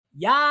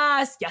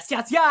Yes, yes,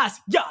 yes,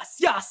 yes, yes,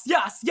 yes,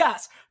 yes,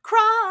 yes.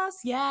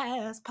 Cross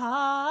Yes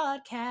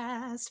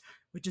Podcast,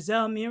 which is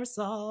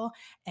Mirasol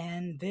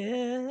and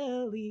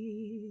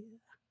Lilly.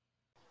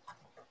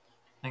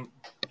 And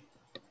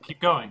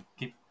keep going.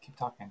 Keep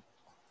talking.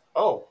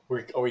 Oh,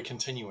 are we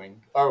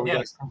continuing? Are we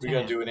Yes, we gonna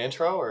continue. do an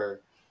intro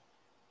or?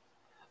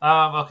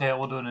 Okay,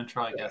 we'll do an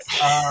intro, I guess.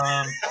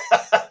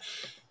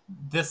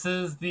 This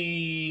is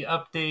the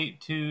update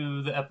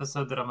to the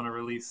episode that I'm going to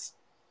release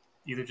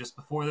either just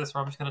before this or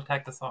I'm just going to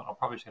tack this on. I'm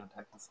probably just going to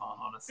tack this on,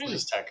 honestly. You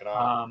just tack it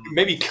on.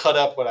 Maybe cut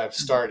up what I've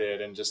started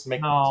and just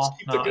keep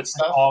the good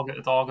stuff.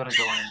 It's all going to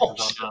go in.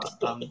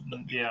 Oh,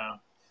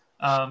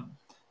 yeah.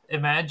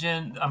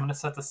 Imagine, I'm going to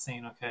set the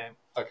scene, okay?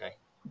 Okay.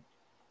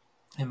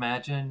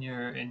 Imagine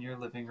you're in your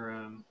living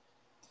room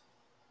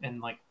in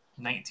like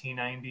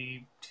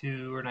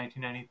 1992 or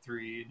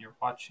 1993 and you're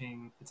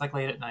watching, it's like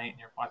late at night and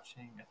you're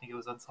watching, I think it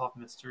was Unsolved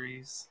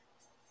Mysteries.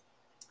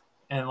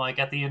 And like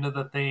at the end of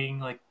the thing,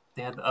 like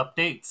they had the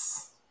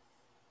updates.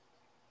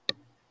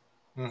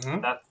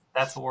 Mm-hmm.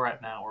 That's what we're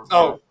at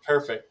now.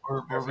 Perfect.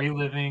 We're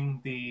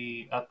reliving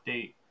the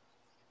update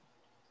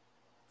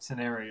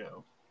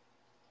scenario.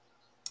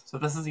 So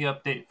this is the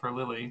update for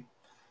Lilly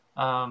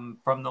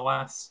from the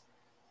last,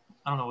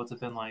 I don't know, what's it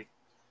been like?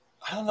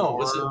 I don't know.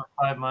 Was it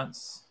 5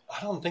 months?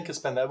 I don't think it's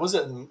been that. Was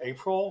it in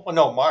April? Oh,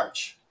 no,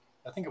 March.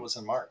 I think it was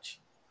in March.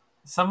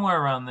 Somewhere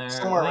around there.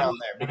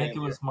 I think it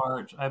was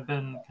March. I've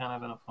been kind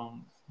of in a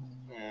phone.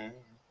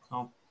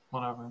 Oh,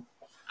 whatever.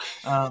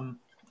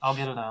 I'll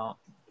get it out.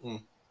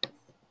 I'm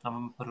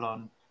gonna put it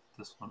on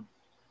this one.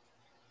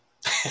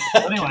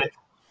 Anyway,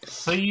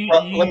 so you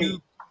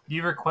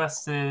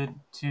requested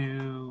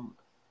to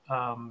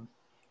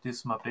do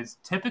some updates.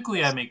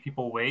 Typically, I make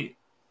people wait,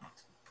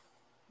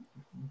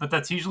 but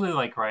that's usually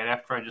like right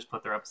after I just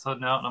put their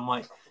episode out, and I'm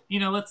like,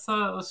 let's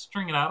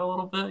string it out a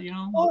little bit. It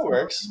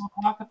works.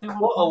 Talk if they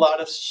want a lot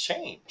has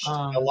changed.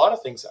 A lot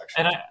of things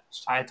actually. And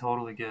I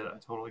totally get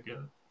it.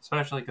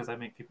 Especially because I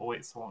make people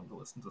wait so long to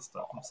listen to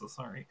stuff. I'm so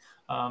sorry.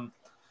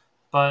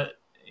 But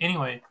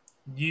anyway,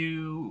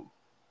 you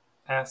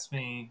asked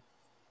me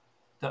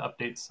to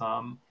update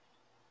some.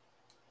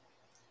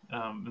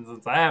 And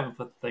since I haven't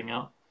put the thing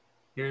out,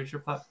 here's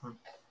your platform.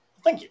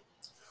 Thank you.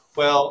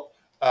 Well,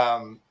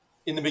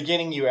 in the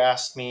beginning, you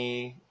asked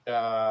me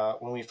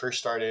when we first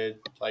started,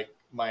 like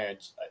my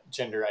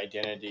gender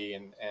identity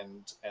and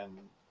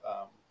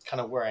kind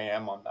of where I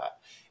am on that.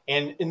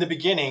 And in the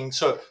beginning,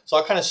 so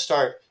I'll kind of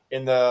start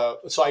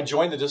so I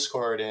joined the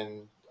Discord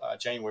in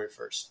January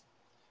 1st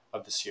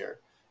of this year,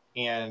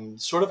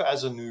 and sort of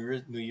as a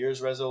New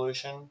Year's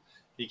resolution,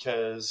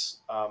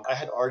 because I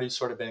had already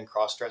sort of been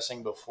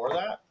cross-dressing before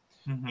that.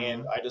 Mm-hmm.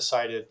 And I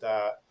decided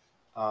that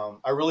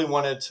I really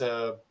wanted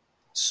to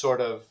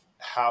sort of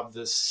have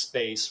this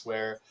space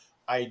where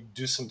I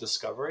do some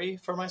discovery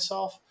for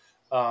myself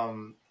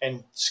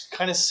and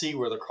kind of see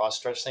where the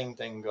cross-dressing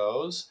thing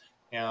goes.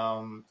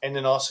 And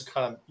then also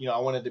kind of, I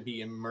wanted to be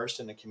immersed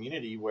in a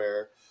community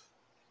where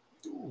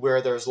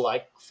there's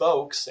like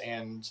folks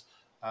and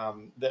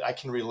that I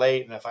can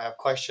relate. And if I have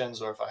questions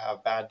or if I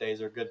have bad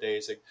days or good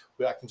days,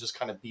 I can just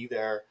kind of be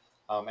there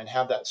and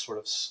have that sort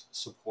of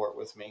support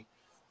with me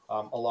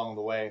along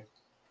the way.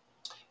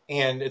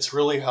 And it's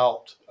really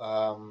helped.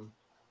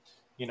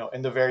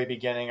 In the very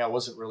beginning, I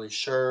wasn't really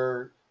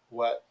sure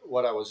what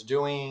I was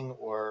doing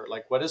or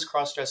like what is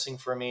cross-dressing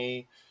for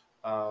me.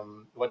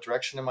 What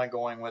direction am I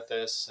going with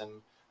this?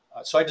 And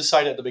so I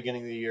decided at the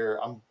beginning of the year,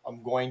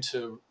 I'm going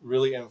to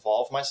really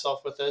involve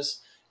myself with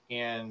this,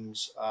 and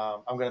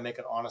I'm going to make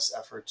an honest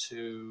effort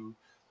to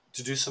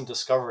do some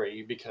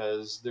discovery,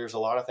 because there's a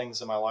lot of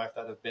things in my life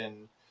that have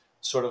been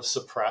sort of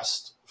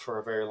suppressed for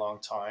a very long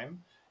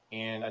time,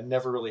 and I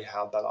never really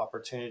had that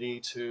opportunity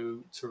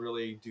to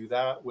really do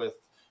that with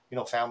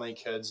family,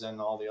 kids,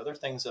 and all the other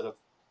things that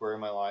were in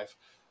my life.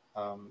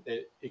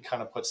 It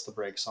kind of puts the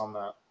brakes on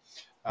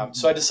that.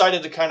 So I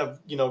decided to kind of,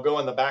 go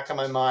in the back of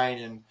my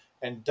mind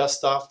and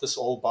dust off this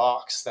old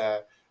box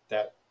that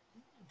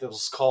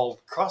was called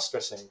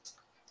cross-dressing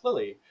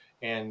Lilly.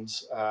 And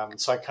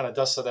so I kind of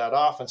dusted that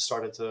off and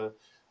started to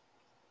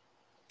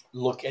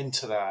look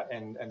into that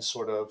and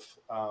sort of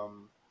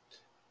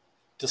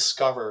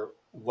discover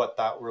what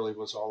that really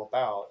was all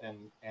about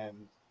and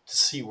to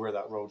see where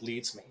that road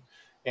leads me.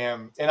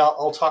 And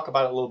I'll talk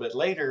about it a little bit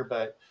later,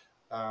 but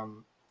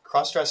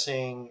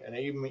cross-dressing and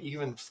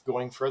even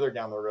going further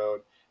down the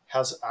road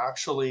has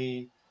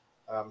actually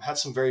had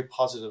some very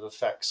positive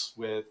effects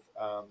with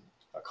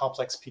a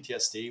complex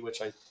PTSD,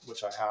 which I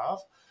have,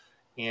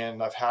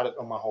 and I've had it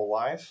my whole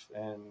life,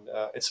 and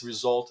it's a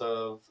result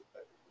of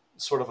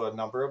sort of a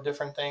number of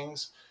different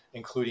things,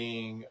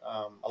 including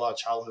a lot of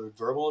childhood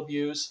verbal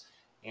abuse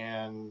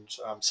and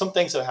some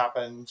things that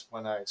happened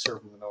when I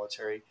served in the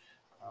military.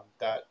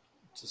 That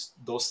just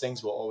those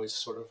things will always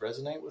sort of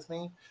resonate with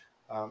me.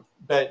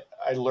 But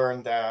I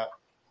learned that,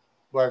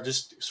 I've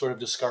just sort of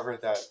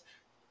discovered that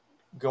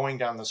going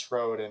down this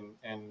road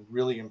and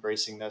really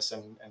embracing this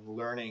and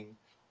learning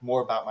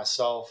more about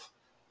myself,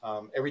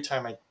 every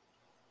time I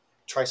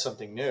try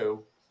something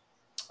new,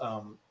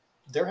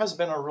 there has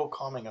been a real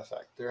calming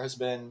effect.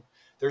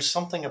 There's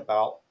something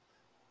about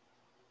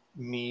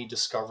me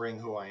discovering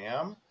who I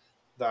am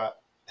that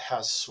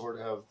has sort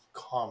of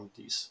calmed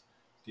these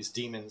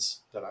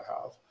demons that I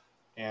have,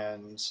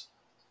 and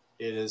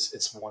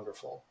it's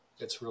wonderful.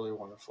 It's really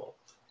wonderful.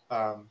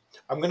 I'm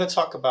going to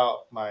talk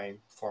about my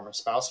former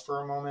spouse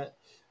for a moment.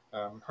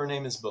 Her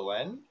name is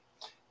Belen,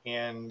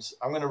 and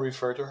I'm going to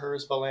refer to her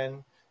as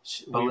Belen.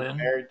 We were Belen?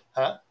 married,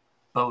 huh?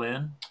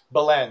 Belen?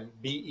 Belen,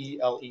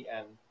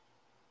 Belen.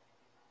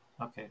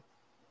 Okay.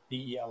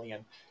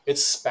 Belen.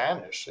 It's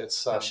Spanish.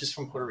 It's she's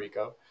from Puerto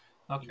Rico.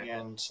 Okay.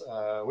 And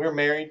we were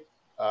married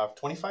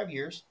 25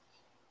 years,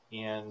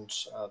 and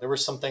there were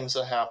some things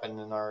that happened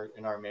in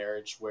our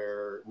marriage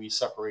where we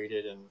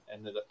separated and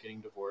ended up getting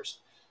divorced.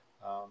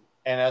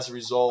 And as a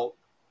result,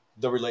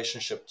 the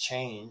relationship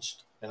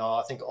changed, and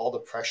I think all the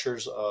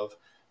pressures of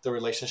the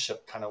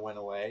relationship kind of went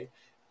away,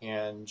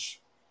 and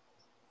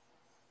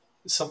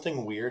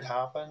something weird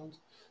happened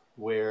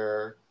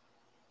where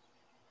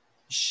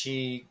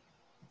she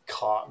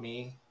caught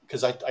me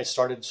because I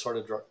started sort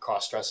of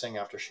cross dressing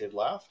after she had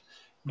left,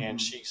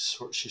 and she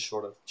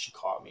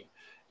caught me,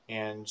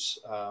 and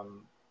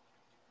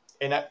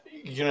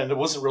it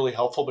wasn't really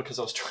helpful because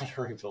I was trying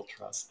to rebuild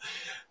trust,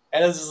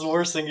 and this is the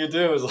worst thing you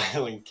do is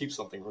like keep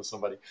something from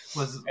somebody.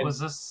 Was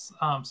this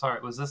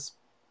was this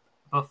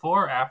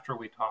before or after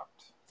we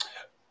talked?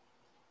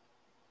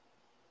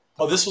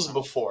 Oh, this was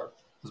before.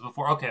 It was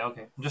before. Okay. I'm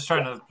just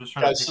trying to.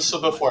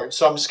 So before.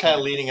 So I'm just kind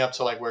of leading up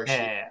to like where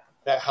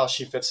how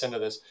she fits into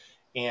this,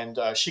 and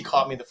she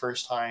caught me the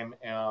first time,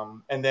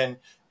 and then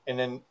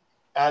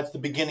at the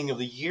beginning of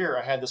the year,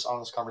 I had this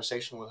honest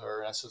conversation with her,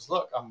 and I says,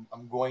 "Look,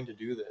 I'm going to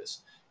do this,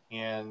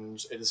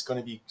 and it is going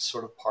to be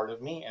sort of part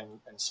of me,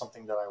 and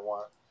something that I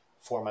want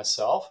for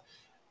myself."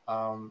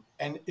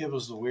 And it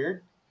was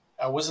weird.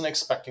 I wasn't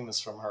expecting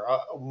this from her.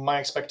 My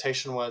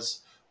expectation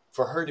was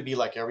for her to be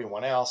like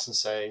everyone else and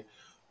say,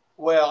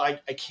 well,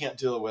 I can't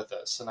deal with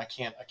this, and I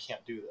can't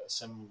do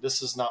this, and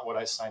this is not what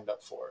I signed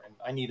up for, and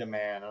I need a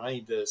man, and I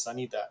need this, I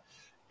need that.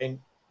 And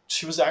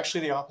she was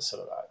actually the opposite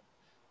of that.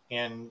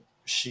 And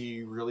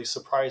she really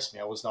surprised me.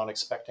 I was not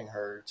expecting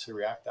her to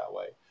react that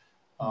way.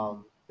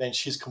 And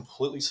she's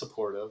completely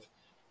supportive.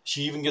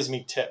 She even gives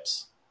me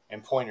tips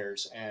and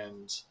pointers,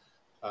 and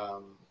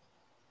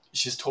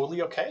she's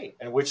totally okay.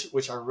 And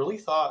which I really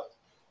thought,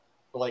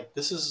 like,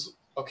 this is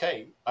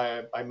okay.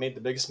 I made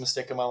the biggest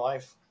mistake of my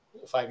life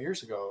 5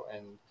 years ago,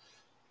 and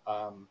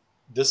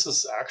this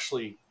is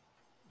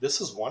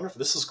wonderful.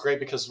 This is great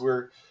because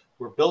we're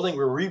rebuilding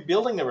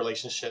the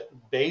relationship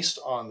based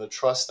on the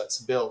trust that's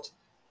built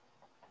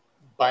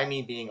by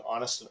me being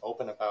honest and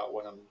open about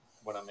what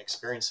I'm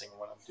experiencing and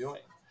what I'm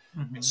doing.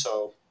 And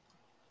so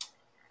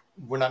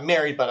we're not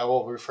married, but I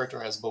will refer to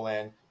her as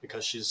Belen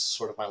because she's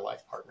sort of my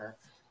life partner,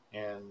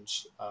 and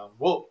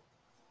we'll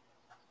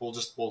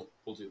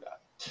do that.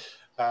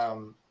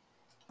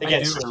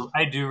 Again,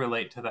 I do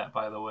relate to that,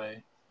 by the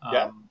way.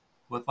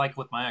 With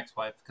my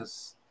ex-wife,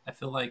 because I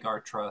feel like our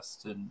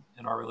trust and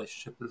our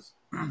relationship has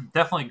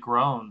definitely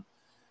grown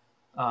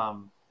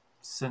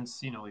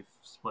since we've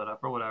split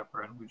up or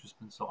whatever, and we've just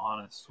been so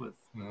honest with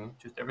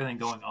just everything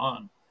going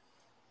on.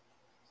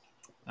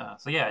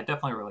 So yeah, I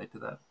definitely relate to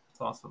that.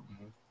 It's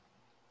awesome.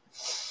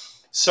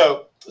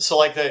 So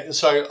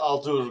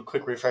I'll do a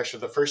quick refresher.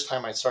 The first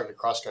time I started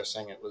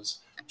cross-dressing, it was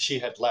she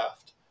had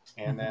left,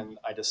 and then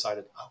I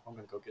decided, I'm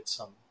going to go get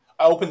some.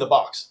 I opened the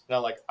box, and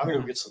I'm like, I'm going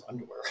to go get some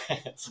underwear,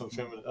 some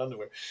feminine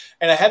underwear.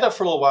 And I had that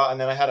for a little while, and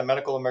then I had a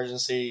medical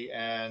emergency,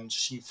 and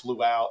she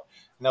flew out,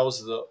 and that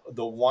was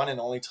the one and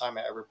only time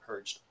I ever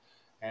purged.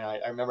 And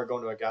I remember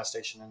going to a gas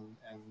station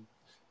and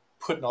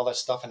putting all that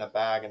stuff in a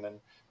bag, and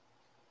then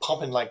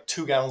pumping like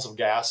 2 gallons of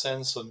gas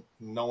in so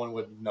no one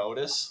would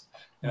notice.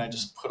 And I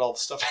just put all the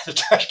stuff in the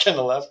trash can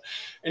and left.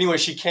 Anyway,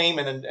 she came,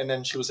 and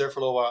then she was there for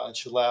a little while, and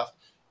she left.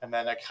 And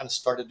then I kind of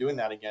started doing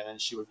that again,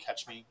 and she would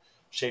catch me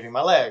shaving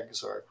my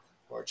legs or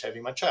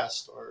shaving my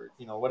chest or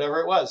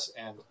whatever it was.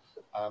 And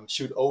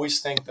she would always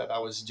think that I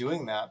was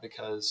doing that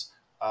because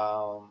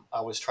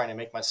I was trying to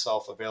make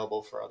myself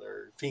available for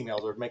other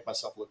females or make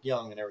myself look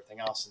young and everything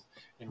else. And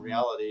in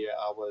reality,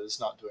 I was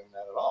not doing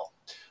that at all.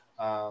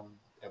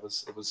 It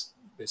was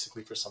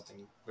basically for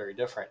something very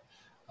different.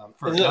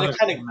 For another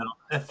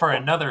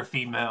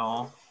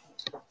female.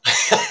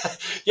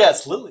 Yeah,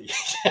 it's Lilly.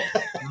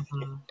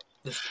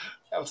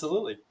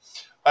 Absolutely.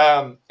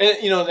 And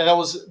that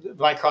was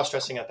my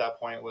cross-dressing at that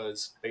point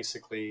was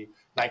basically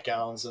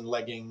nightgowns and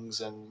leggings,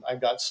 and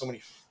I've got so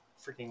many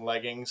freaking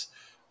leggings.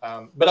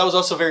 But I was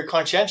also very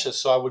conscientious,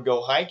 so I would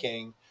go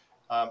hiking,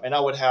 and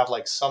I would have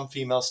like some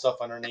female stuff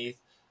underneath.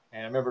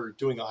 And I remember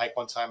doing a hike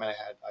one time, and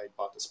I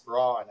bought this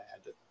bra, and I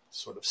had the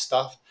sort of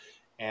stuff,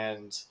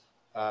 and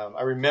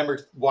I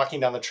remember walking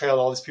down the trail,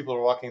 all these people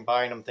are walking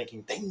by, and I'm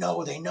thinking, they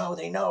know. No,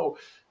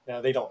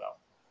 they don't know.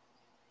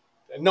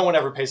 No one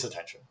ever pays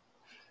attention.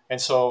 And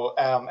so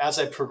as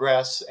I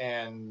progress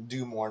and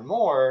do more and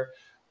more,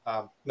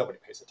 nobody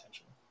pays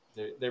attention.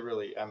 They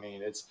really, and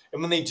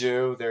when they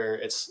do,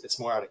 it's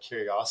more out of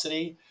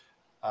curiosity,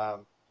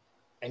 and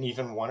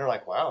even wonder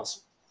like, wow,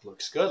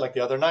 looks good. Like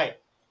the other night,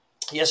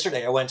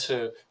 yesterday, I went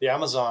to the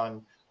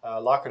Amazon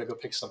locker to go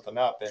pick something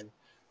up,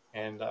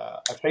 and I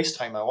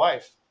FaceTime my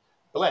wife,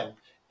 Glenn,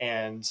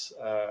 and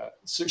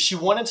so she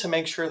wanted to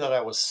make sure that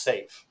I was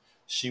safe.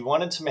 She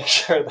wanted to make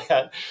sure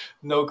that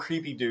no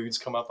creepy dudes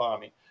come up on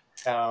me.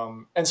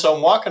 And so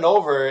I'm walking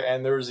over,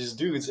 and there was these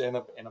dudes in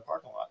a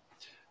parking lot,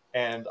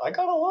 and I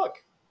got a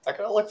look. I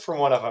got a look from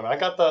one of them. I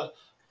got the,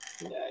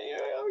 yeah,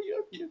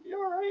 you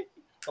all right?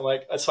 I'm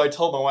like, so I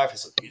told my wife, I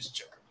said, he's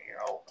checking me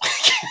out.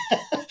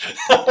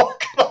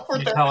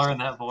 You tell her in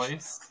that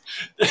voice?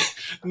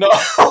 No.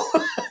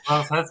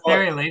 Well, that's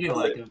very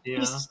ladylike of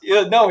you.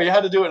 Yeah, no, you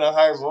had to do it in a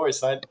higher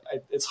voice.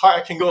 It's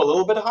hard. I can go a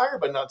little bit higher,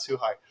 but not too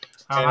high.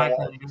 How high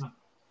can you go?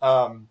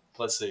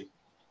 Let's see.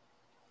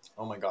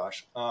 Oh my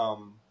gosh.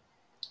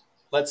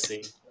 Let's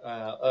see.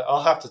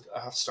 I'll have to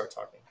start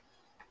talking.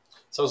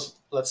 So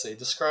let's see.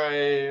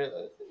 Describe.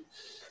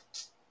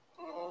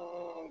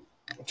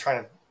 I'm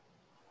trying to.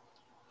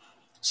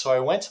 So I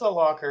went to the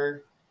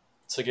locker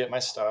to get my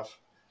stuff,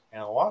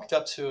 and I walked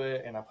up to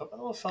it, and I put my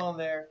little phone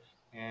there,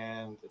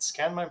 and it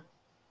scanned my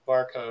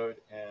barcode,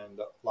 and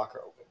the locker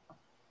opened.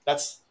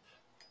 That's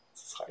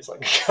as high as I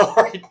can go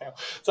right now.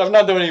 So I'm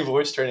not doing any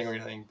voice training or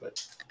anything,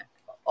 but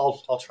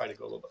I'll try to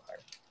go a little bit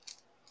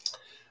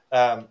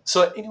higher.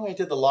 So anyway, I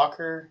did the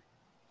locker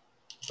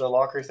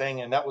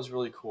thing, and that was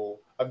really cool.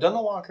 I've done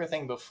the locker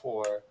thing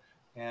before,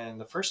 and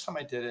the first time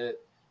I did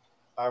it,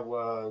 it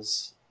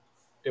was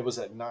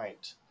at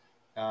night.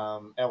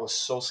 I was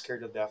so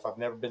scared to death. I've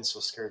never been so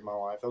scared in my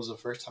life. That was the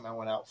first time I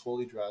went out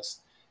fully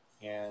dressed,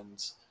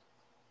 and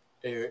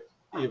it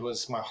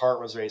was, my heart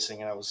was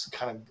racing, and I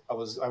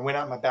went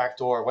out my back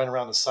door, went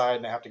around the side,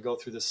 and I have to go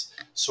through this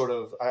sort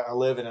of, I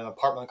live in an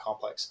apartment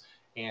complex,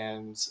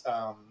 and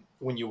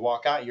when you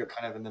walk out, you're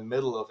kind of in the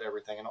middle of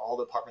everything, and all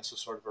the apartments are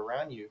sort of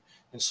around you,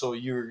 and so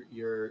you're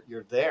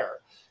there,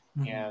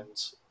 and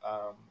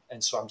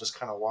so I'm just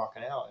kind of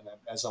walking out, and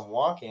as I'm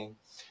walking,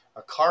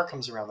 a car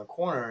comes around the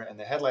corner, and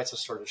the headlights are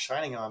sort of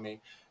shining on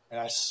me, and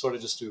I sort of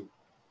just do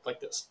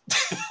like this.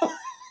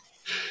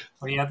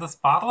 Well, you had the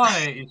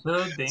spotlight. You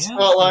should dance.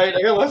 Spotlight.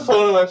 I got my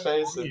phone in my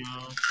face, and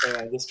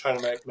I'm just trying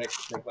to make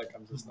like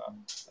I'm just not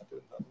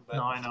doing nothing. But...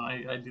 No, I know.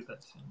 I do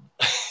that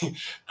too.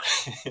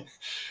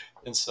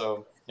 And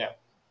so, yeah.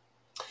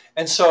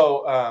 And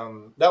so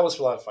that was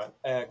a lot of fun.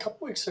 And a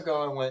couple weeks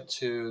ago, I went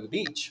to the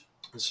beach.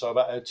 And so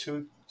about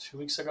two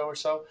weeks ago or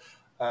so,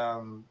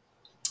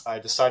 I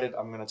decided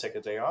I'm going to take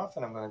a day off,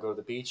 and I'm going to go to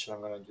the beach, and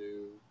I'm going to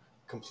do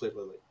complete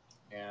Lilly.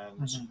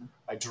 And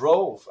I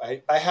drove.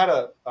 I had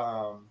a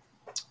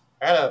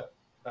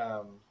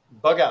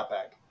bug out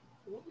bag,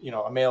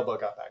 a male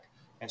bug out bag.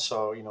 And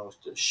so,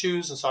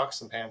 shoes and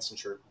socks and pants and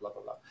shirt, blah,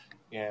 blah, blah.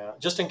 Yeah,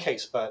 just in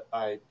case. But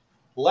I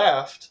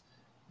left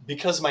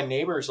because my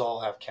neighbors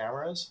all have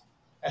cameras.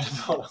 I had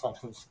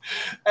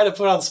to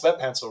put on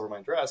sweatpants over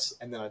my dress,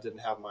 and then I didn't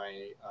have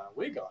my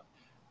wig on.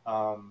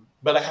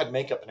 But I had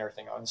makeup and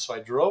everything on. So I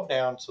drove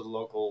down to the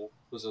local,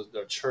 there's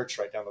a church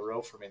right down the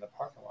road from me in the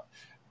parking lot.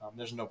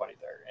 There's nobody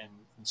there. And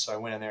so I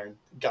went in there and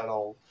got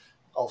all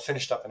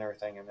finished up and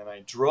everything. And then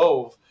I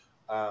drove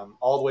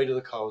all the way to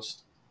the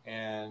coast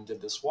and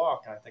did this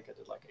walk. And I think I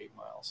did like 8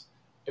 miles.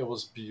 It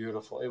was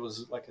beautiful. It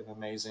was like an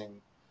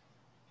amazing,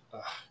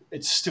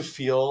 it's just to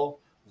feel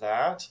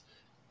that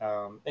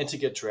and to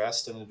get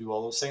dressed and to do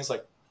all those things.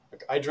 Like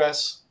I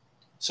dress.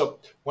 So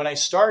when I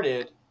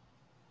started,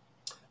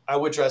 I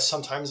would dress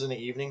sometimes in the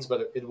evenings,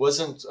 but it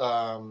wasn't,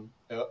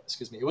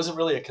 it wasn't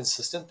really a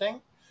consistent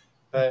thing.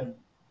 But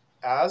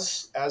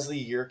as the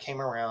year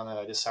came around, and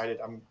I decided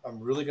I'm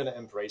really going to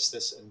embrace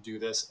this and do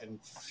this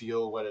and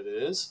feel what it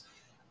is,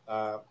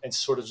 and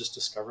sort of just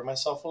discover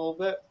myself a little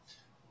bit,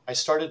 I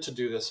started to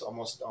do this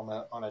almost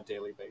on a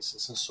daily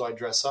basis. And so I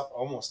dress up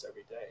almost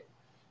every day.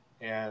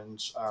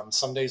 And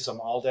some days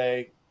I'm all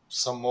day.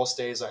 Most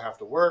days I have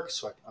to work,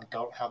 so I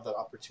don't have that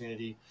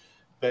opportunity.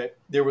 But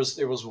there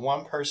was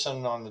one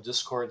person on the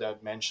Discord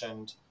that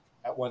mentioned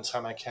at one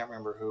time, I can't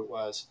remember who it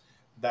was,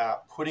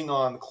 that putting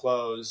on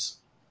clothes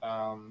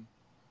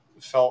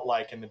felt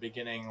like in the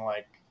beginning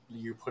like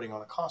you're putting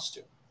on a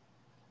costume,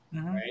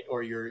 right?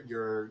 Or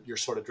you're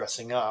sort of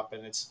dressing up,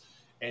 and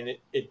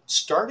it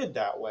started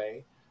that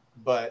way,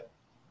 but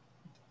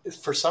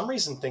for some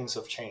reason things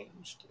have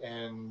changed,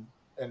 and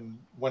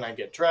when I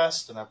get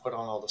dressed and I put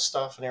on all the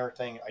stuff and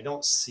everything, I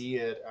don't see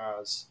it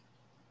as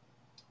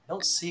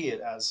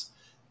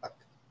a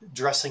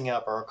dressing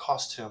up or a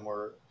costume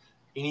or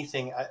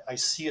anything. I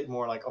see it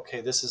more like,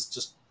 okay, this is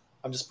just,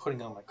 I'm just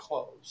putting on my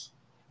clothes,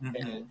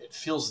 and it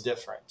feels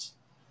different.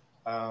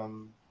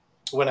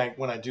 When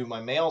I do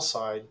my male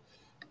side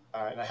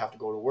and I have to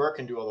go to work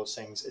and do all those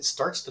things, it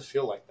starts to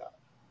feel like that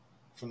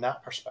from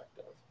that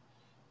perspective,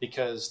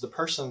 because the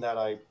person that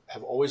I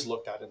have always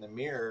looked at in the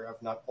mirror,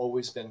 I've not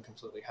always been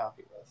completely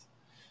happy with.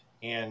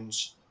 And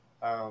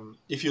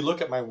if you look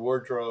at my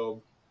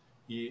wardrobe,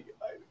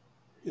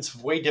 it's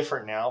way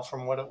different now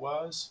from what it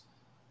was.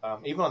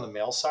 Even on the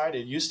male side,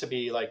 it used to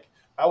be like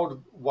I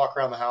would walk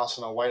around the house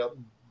in a white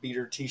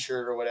beater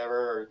t-shirt or whatever,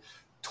 or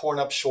torn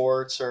up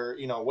shorts or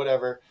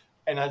whatever.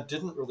 and I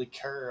didn't really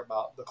care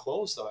about the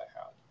clothes that I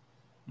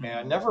had, and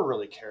I never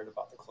really cared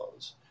about the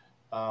clothes.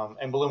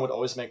 And Belinda would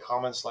always make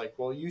comments like,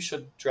 "Well, you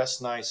should dress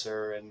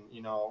nicer," and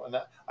and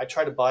that, I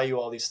try to buy you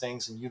all these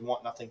things, and you'd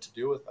want nothing to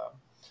do with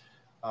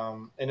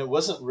them. And it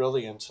wasn't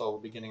really until the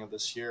beginning of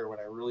this year when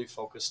I really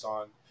focused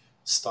on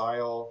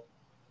style,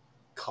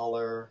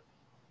 color,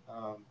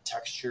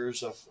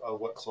 textures of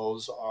what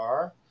clothes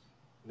are,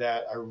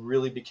 that I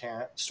really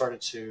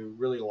started to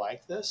really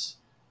like this.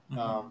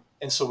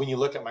 And so when you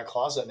look at my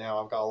closet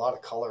now, I've got a lot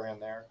of color in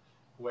there,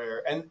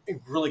 and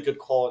really good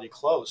quality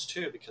clothes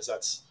too, because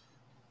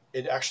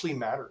it actually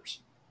matters,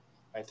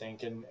 I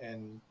think.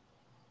 And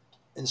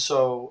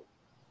so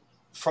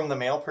from the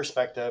male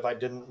perspective, I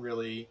didn't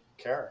really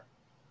care,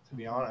 to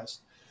be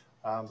honest.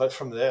 But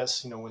from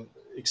this, when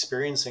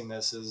experiencing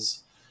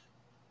this,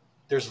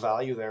 there's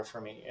value there for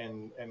me,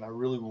 and I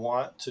really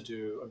want to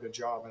do a good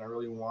job, and I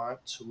really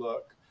want to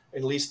look,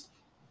 at least,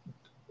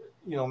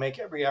 make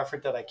every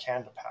effort that I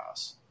can to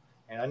pass.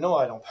 And I know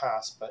I don't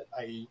pass, but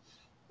I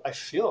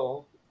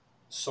feel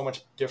so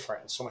much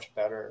different, so much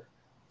better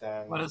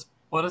than.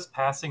 What does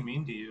passing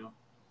mean to you?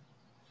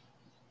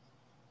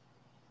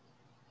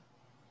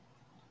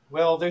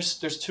 Well, there's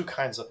two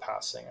kinds of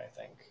passing, I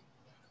think.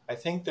 I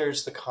think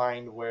there's the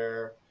kind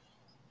where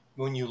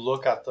when you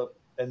look at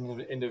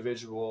an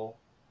individual,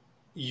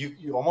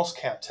 you almost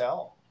can't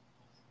tell.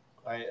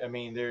 I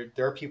mean, there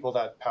are people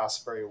that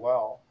pass very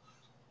well,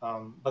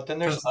 but then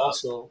there's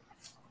also.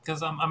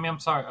 Because I'm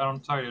sorry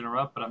to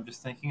interrupt, but I'm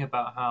just thinking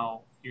about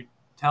how you're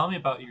telling me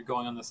about you're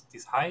going on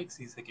these hikes,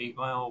 these like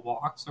 8-mile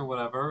walks or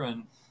whatever,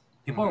 and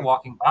people are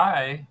walking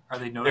by. Are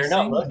they noticing? They're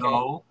not looking.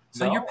 No.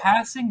 So you're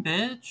passing,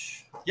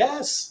 bitch.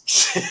 Yes.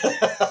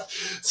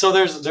 So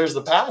there's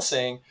the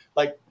passing.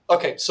 Like,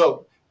 okay,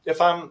 so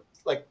if I'm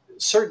like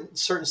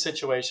certain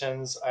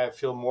situations, I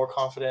feel more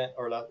confident,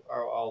 or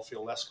I'll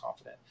feel less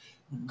confident.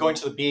 Going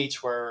to the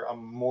beach where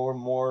I'm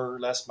more or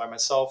less by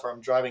myself, or I'm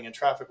driving in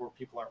traffic where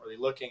people aren't really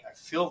looking, I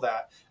feel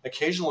that.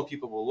 Occasionally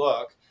people will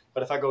look,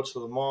 but if I go to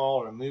the mall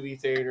or a movie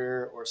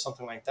theater or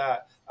something like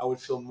that, I would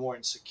feel more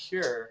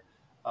insecure,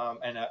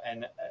 and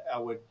I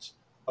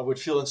would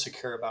feel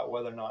insecure about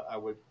whether or not I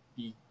would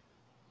be,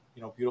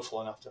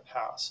 beautiful enough to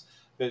pass.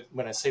 But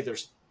when I say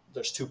there's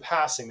two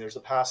passing, there's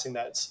a passing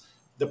that's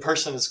the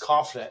person is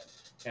confident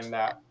in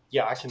that,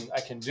 yeah, I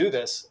can do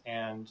this,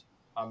 and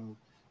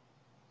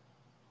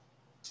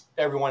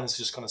everyone is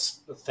just going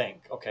to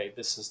think, okay,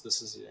 this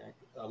is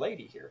a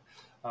lady here.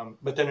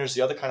 But then there's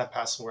the other kind of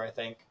passing where I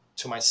think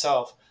to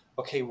myself,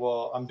 okay,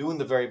 well, I'm doing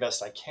the very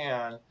best I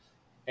can,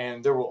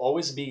 and there will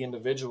always be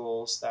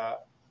individuals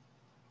that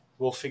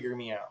will figure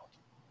me out,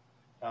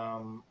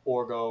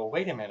 or go,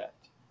 wait a minute,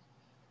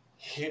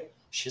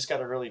 she's got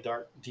a really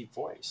dark, deep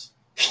voice.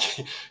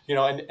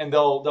 And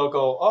they'll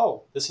go,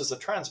 oh, this is a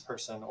trans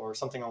person, or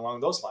something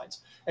along those lines.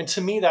 And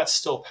to me, that's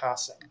still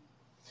passing,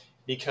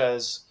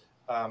 because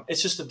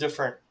it's just a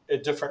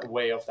different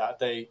way of that.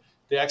 The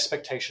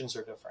expectations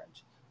are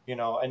different,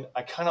 and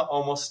I kind of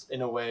almost,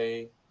 in a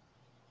way,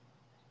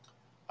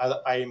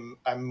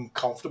 I'm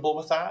comfortable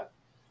with that,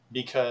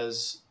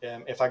 because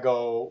if I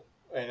go,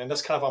 and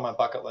that's kind of on my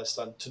bucket list,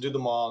 to do the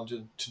mall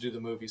and to do the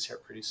movies here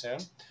pretty soon,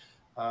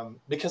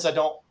 because I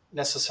don't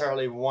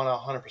necessarily want to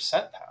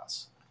 100%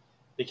 pass,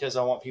 because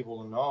I want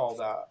people to know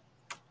that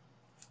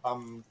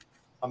I'm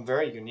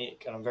very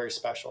unique and I'm very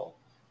special.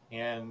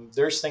 And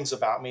there's things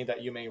about me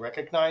that you may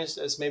recognize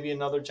as maybe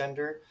another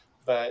gender,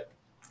 but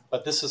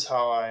this is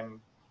how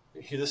I'm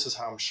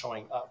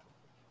showing up,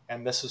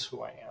 and this is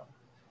who I am.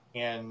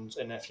 And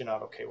if you're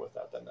not okay with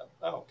that, then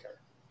I don't care.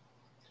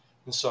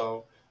 And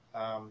so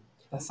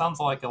that sounds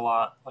like a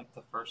lot like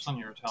the first one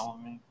you were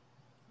telling me.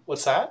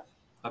 What's that?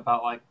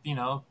 About, like,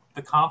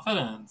 the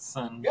confidence.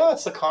 And yeah,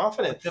 it's the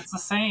confidence. It's the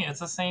same. It's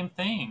the same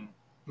thing.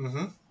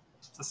 Mm-hmm.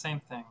 It's the same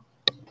thing.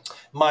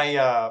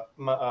 My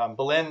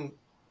Belen,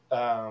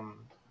 I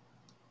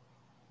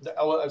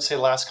would say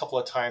the last couple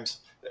of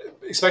times,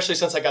 especially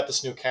since I got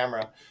this new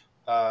camera,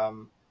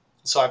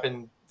 so I've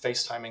been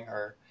FaceTiming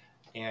her,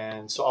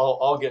 and so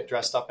I'll get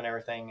dressed up and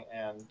everything,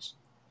 and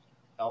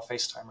I'll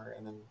FaceTime her,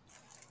 and then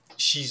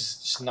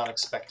she's not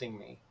expecting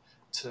me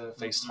to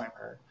FaceTime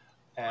her,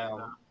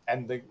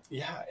 and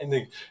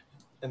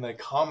the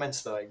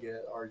comments that I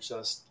get are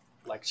just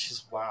like,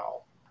 she's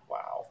wow.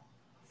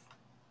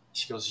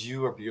 She goes,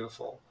 "You are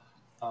beautiful,"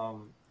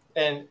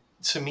 and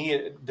to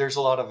me, there's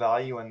a lot of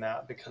value in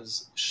that,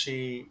 because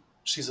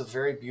she's a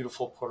very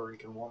beautiful Puerto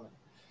Rican woman,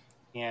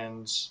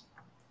 and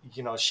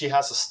she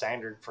has a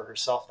standard for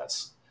herself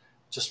that's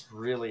just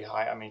really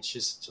high. I mean,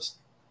 she's just,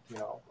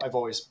 I've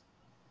always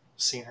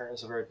seen her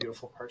as a very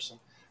beautiful person,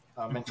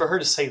 and for her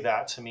to say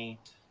that to me,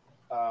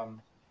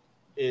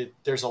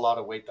 there's a lot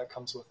of weight that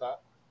comes with that.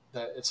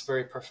 That it's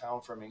very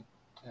profound for me,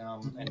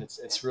 and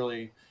it's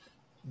really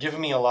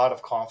given me a lot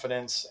of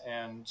confidence,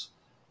 and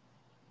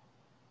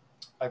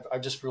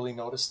I've just really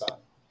noticed that.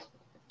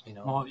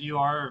 Well, you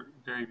are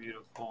very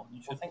beautiful.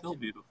 You should feel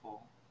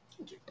beautiful.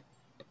 Thank you.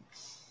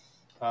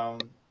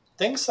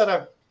 Things that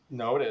I've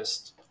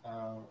noticed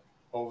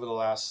over the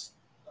last,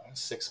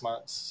 6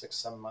 months,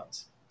 6-7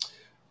 months,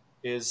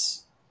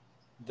 is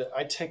that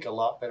I take a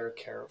lot better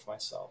care of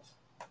myself.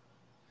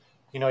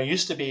 It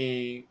used to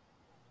be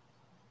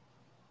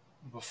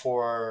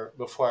before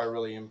I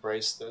really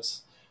embraced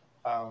this,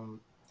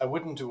 I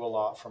wouldn't do a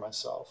lot for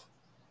myself.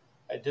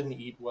 I didn't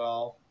eat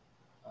well,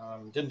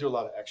 didn't do a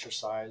lot of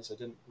exercise. I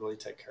didn't really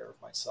take care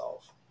of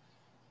myself.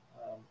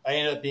 I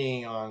ended up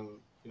being on,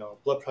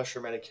 blood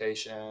pressure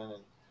medication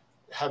and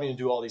having to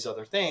do all these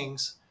other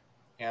things.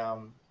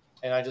 And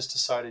I just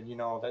decided,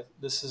 that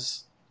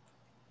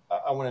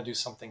I want to do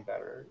something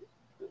better.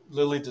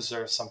 Lily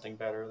deserves something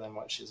better than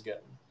what she's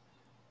getting.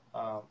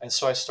 And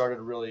so I started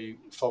really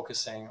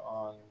focusing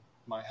on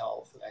my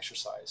health and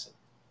exercise and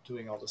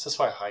doing all this. That's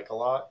why I hike a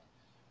lot.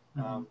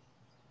 Mm-hmm.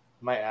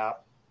 My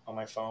app on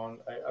my phone,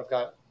 I've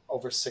got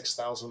over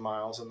 6,000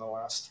 miles in the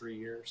last 3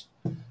 years.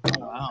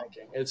 Wow.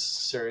 Hiking. It's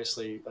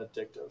seriously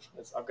addictive.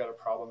 I've got a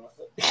problem with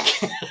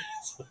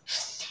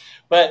it.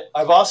 But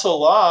I've also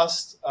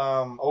lost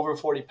over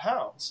 40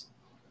 pounds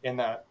in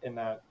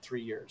that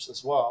 3 years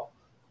as well.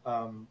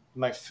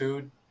 My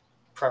food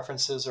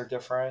preferences are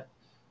different.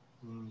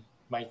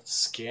 My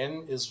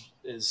skin is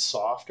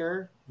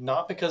softer,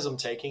 not because I'm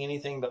taking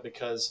anything, but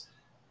because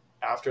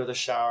after the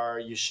shower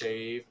you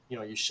shave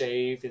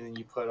and then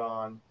you put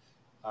on,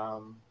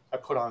 I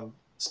put on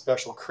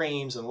special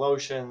creams and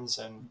lotions,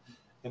 and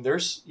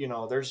there's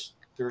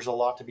a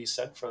lot to be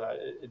said for that.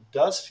 It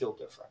does feel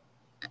different.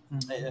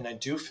 Mm-hmm. And I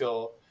do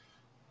feel,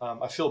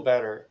 I feel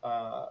better.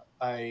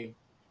 I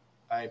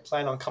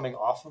plan on coming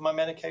off of my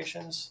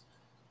medications,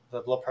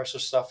 the blood pressure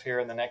stuff, here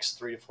in the next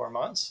 3 to 4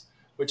 months,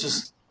 which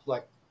is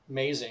like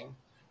amazing.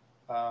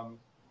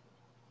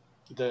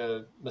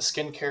 The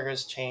skincare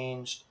has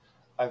changed.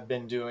 I've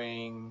been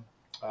doing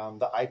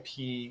the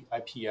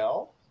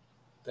IPL,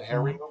 the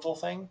hair removal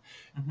thing.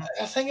 Mm-hmm.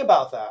 The thing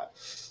about that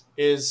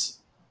is,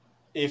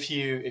 if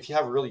you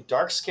have really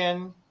dark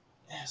skin,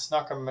 it's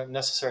not going to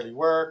necessarily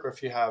work. Or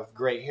if you have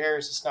gray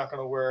hairs, it's not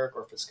going to work.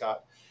 Or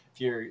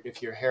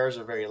if your hairs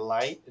are very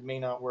light, it may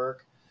not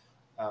work.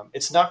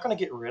 It's not going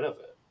to get rid of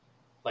it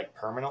like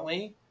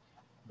permanently,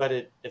 but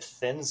it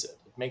thins it.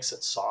 It makes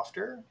it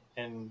softer,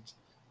 and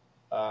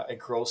it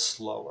grows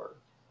slower.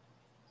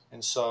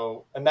 And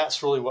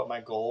that's really what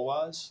my goal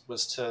was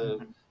to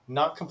mm-hmm.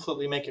 not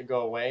completely make it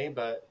go away,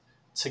 but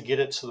to get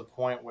it to the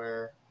point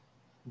where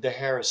the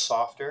hair is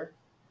softer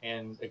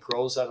and it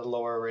grows at a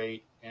lower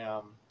rate.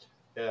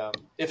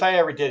 If I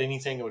ever did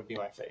anything, it would be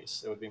my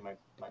face. It would be my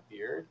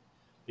beard,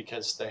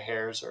 because the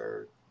hairs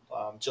are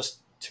just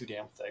too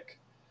damn thick.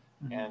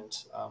 Mm-hmm. And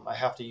I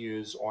have to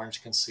use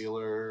orange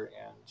concealer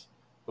and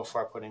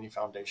before I put any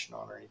foundation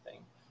on or anything.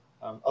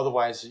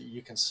 Otherwise,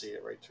 you can see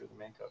it right through the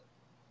makeup.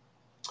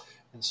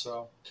 And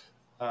so,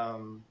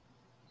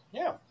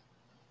 yeah.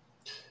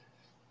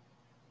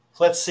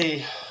 Let's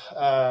see.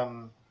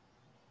 And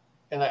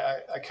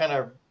I kind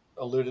of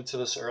alluded to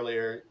this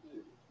earlier.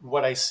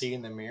 What I see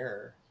in the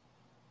mirror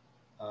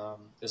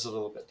is a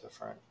little bit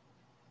different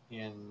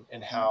in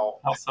how.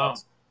 How so?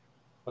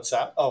 What's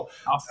that? Oh,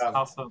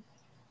 how so?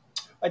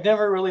 I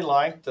never really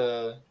liked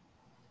the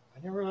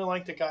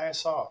guy I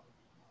saw.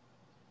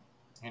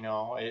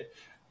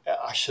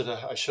 I should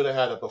have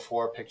had a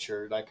before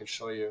picture that I could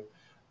show you.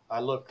 I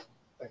look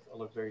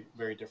very,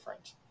 very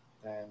different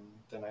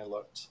than I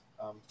looked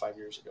 5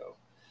 years ago.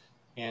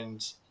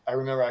 And I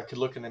remember I could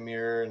look in the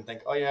mirror and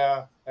think, oh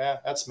yeah,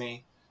 that's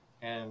me.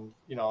 And,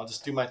 I'll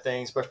just do my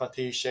things, brush my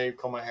teeth, shave,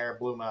 comb my hair,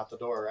 bloom out the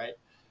door, right?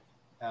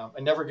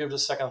 I never give it a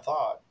second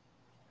thought.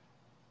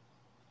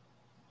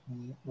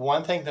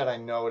 One thing that I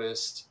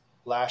noticed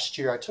last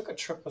year, I took a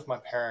trip with my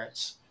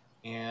parents,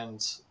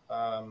 and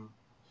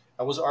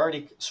I was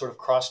already sort of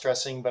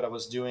cross-dressing, but I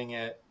was doing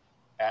it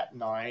at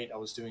night. I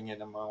was doing it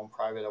in my own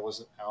private. I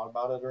wasn't out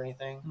about it or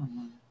anything.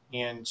 Mm-hmm.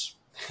 And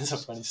it's a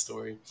funny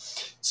story.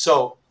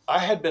 So I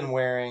had been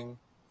wearing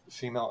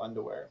female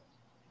underwear,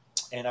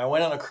 and I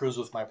went on a cruise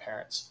with my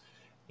parents.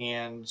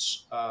 And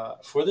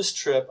for this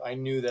trip, I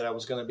knew that I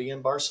was going to be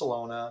in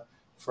Barcelona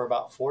for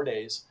about 4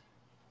 days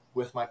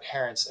with my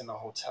parents in the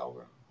hotel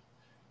room.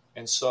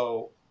 And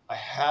so I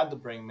had to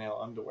bring male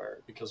underwear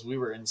because we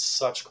were in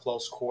such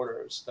close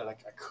quarters that I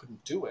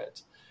couldn't do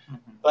it.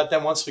 Mm-hmm. But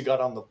then once we got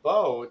on the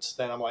boat,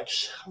 then I'm like,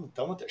 I'm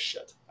done with this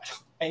shit.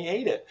 I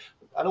hate it.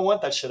 I don't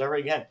want that shit ever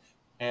again.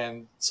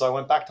 And so I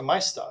went back to my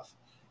stuff.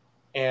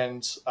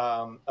 And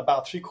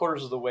about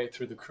 3/4 of the way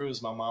through the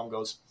cruise, my mom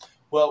goes,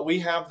 well, we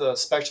have the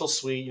special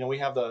suite. We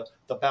have the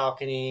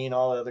balcony and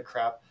all the other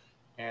crap.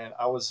 And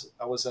I was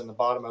in the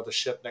bottom of the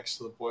ship next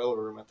to the boiler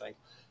room, I think.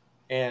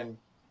 And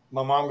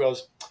my mom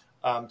goes,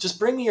 just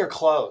bring me your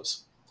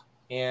clothes,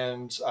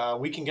 and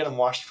we can get them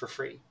washed for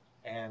free.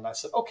 And I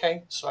said,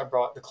 okay. So I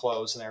brought the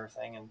clothes and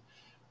everything. And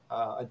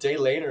a day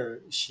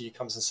later, she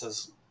comes and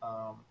says,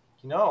 I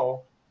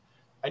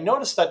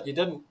noticed that you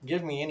didn't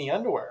give me any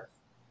underwear.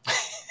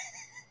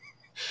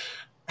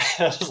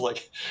 I was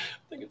like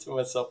thinking to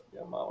myself,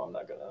 yeah, Mom, I'm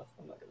not gonna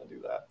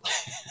do that.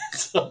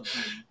 So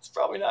it's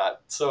probably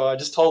not. So I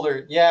just told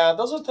her, yeah,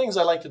 those are things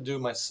I like to do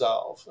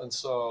myself. And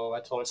so I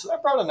told her, I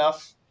brought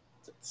enough.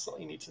 That's all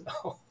you need to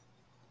know.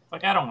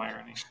 Like, I don't wear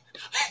any.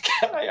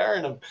 Can I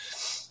iron them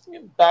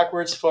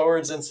backwards,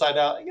 forwards, inside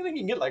out? I think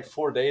you can get like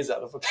 4 days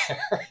out of a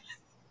pair.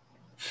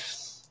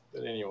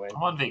 But anyway,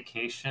 I'm on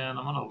vacation.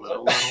 I'm on a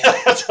little.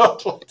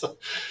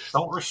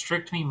 Don't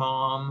restrict me,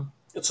 Mom.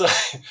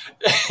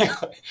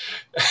 Anyway.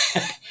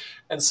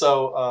 And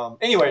so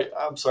anyway,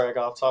 I'm sorry I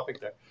got off topic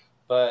there,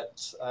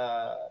 but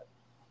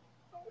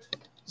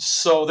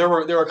so there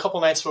were a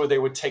couple nights where they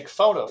would take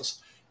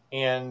photos,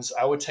 and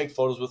I would take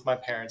photos with my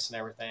parents and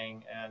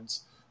everything, and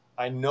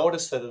I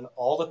noticed that in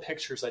all the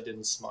pictures I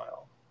didn't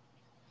smile.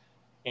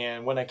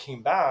 And when I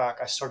came back,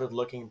 I started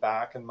looking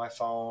back in my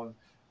phone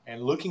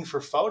and looking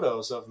for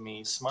photos of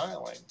me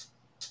smiling,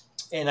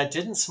 and I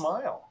didn't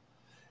smile.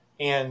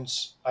 And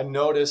I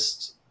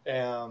noticed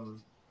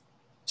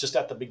just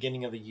at the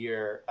beginning of the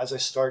year, as I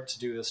start to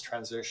do this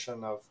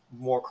transition of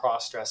more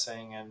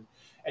cross-dressing and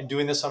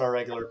doing this on a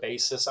regular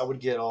basis, I would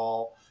get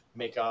all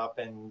makeup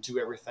and do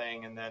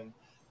everything. And then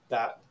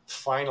that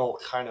final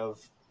kind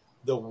of,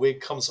 the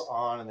wig comes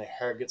on and the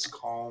hair gets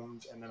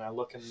combed. And then I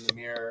look in the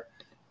mirror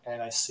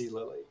and I see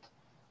Lilly,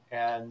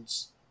 and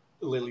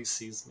Lilly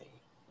sees me.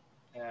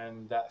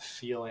 And that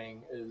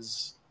feeling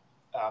is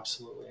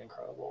absolutely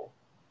incredible.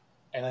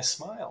 And I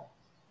smile.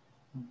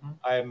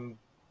 Mm-hmm.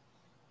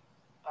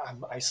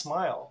 I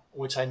smile,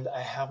 which I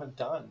haven't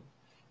done,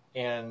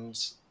 and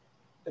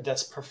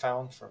that's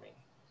profound for me.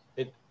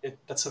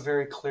 That's a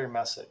very clear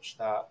message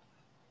that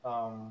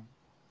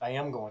I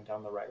am going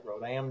down the right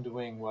road. I am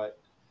doing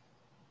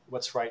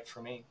what's right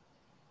for me.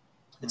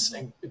 It's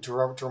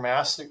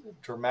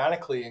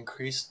dramatically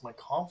increased my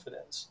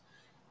confidence,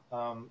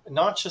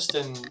 not just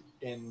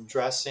in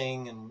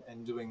dressing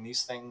and doing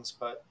these things,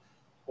 but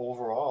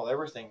overall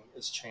everything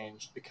has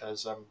changed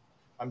because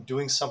I'm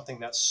doing something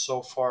that's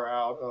so far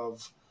out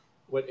of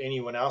what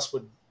anyone else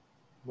would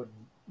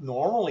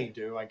normally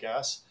do, I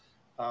guess.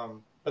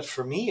 But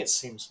for me, it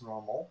seems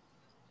normal,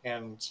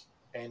 and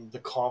the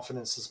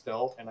confidence is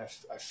built, and I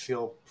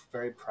feel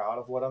very proud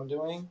of what I'm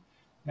doing,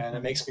 and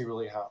it makes me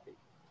really happy,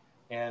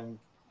 and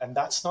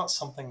that's not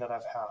something that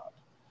I've had,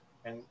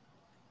 and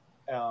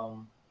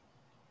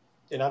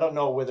I don't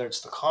know whether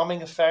it's the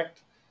calming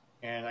effect,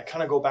 and I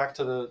kind of go back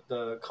to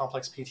the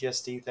complex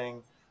PTSD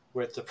thing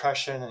with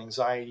depression and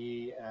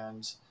anxiety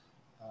and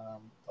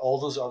all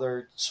those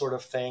other sort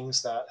of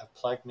things that have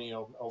plagued me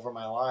over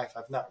my life.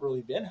 I've not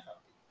really been happy,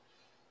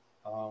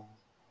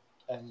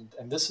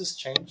 and this has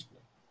changed me.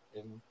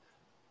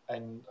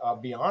 And I'll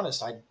be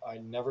honest, I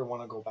never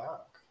want to go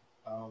back.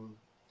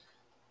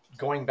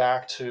 Going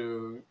back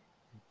to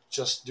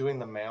just doing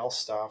the male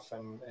stuff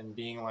and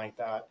being like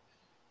that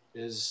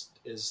is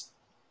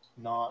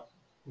not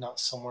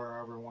somewhere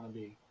I ever want to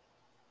be.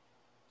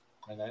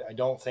 And I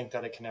don't think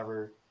that it can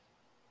ever.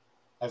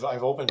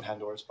 I've opened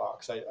Pandora's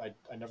box. I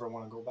never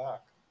want to go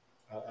back.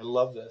 I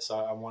love this.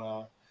 I want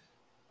to.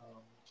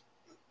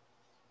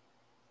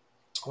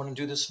 I want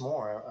to do this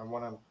more. I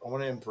want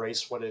to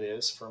embrace what it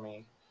is for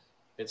me.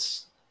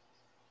 It's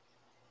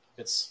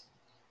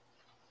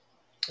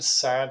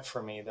sad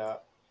for me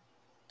that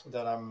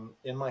I'm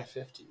in my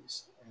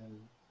 50s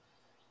and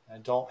I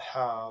don't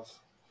have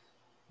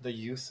the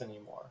youth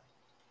anymore,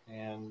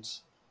 and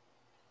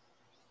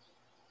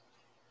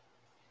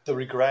the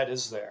regret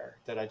is there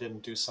that I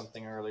didn't do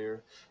something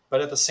earlier.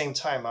 But at the same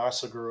time, I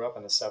also grew up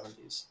in the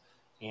 70s,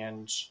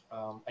 and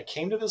I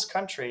came to this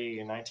country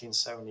in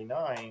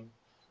 1979,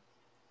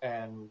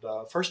 and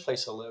first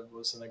place I lived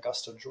was in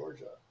Augusta,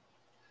 Georgia.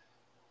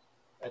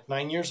 At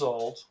 9 years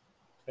old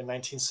in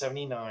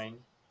 1979,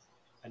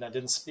 and I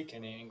didn't speak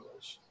any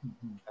English.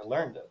 I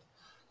learned it.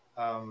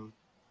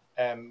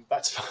 And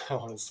that's what I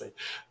want to say.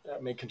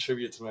 That may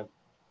contribute to my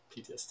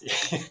PTSD.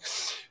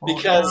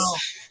 Because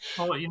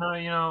I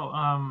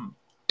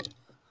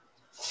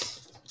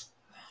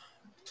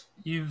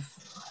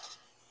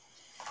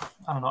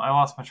don't know. I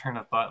lost my train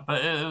of thought,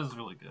 but it was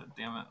really good.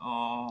 Damn it!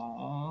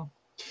 Oh,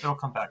 it'll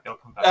come back.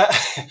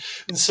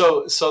 And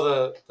so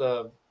the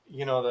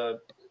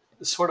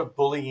sort of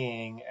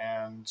bullying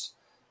and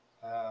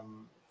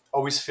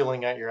always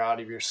feeling that you're out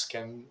of your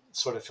skin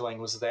sort of feeling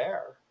was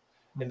there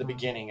in the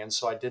beginning, and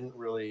so I didn't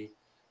really.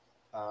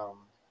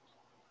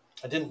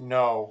 I didn't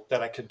know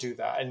that I could do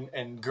that,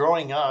 and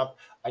growing up,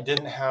 I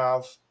didn't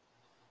have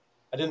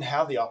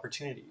the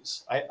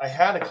opportunities. I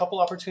had a couple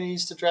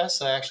opportunities to dress,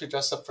 and I actually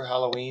dressed up for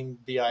Halloween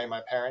via my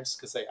parents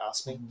because they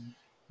asked me,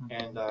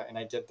 and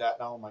I did that.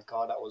 And oh my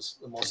God, that was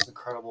the most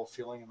incredible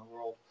feeling in the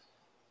world.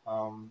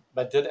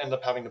 But I did end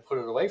up having to put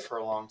it away for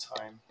a long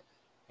time,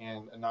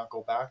 and not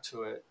go back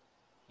to it.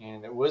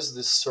 And it was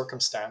this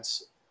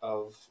circumstance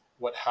of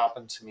what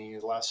happened to me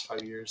the last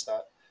 5 years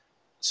that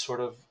sort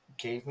of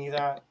gave me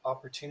that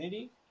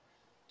opportunity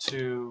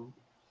to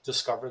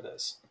discover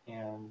this,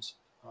 and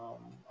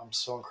I'm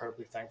so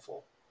incredibly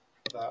thankful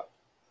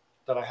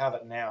that I have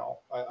it now.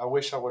 I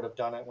wish I would have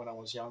done it when I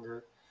was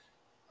younger,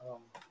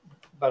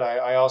 but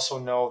I also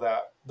know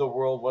that the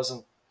world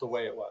wasn't the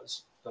way it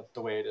was,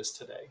 the way it is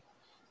today,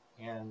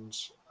 and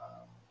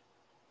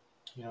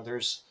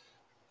there's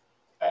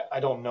I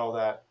don't know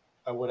that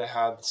I would have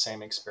had the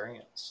same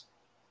experience,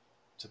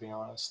 to be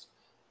honest.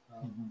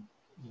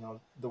 You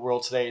know, the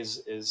world today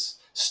is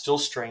still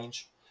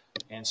strange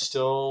and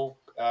still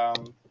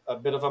a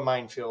bit of a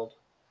minefield,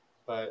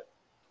 but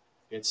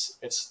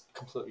it's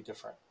completely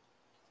different.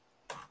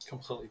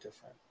 Completely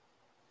different.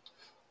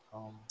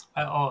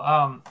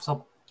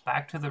 So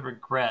back to the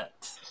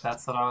regret.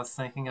 That's what I was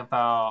thinking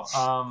about.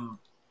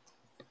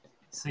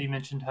 So you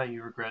mentioned how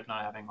you regret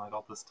not having like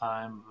all this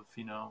time of,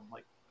 you know,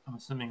 like I'm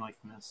assuming like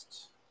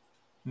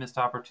missed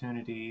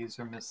opportunities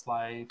or missed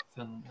life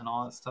and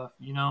all that stuff,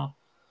 you know.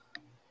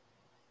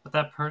 But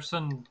that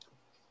person,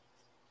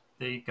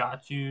 they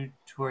got you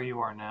to where you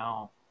are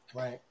now.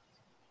 Right.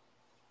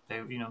 They,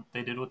 you know,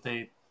 they did what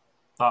they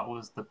thought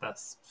was the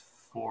best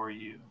for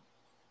you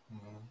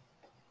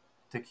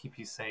to keep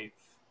you safe.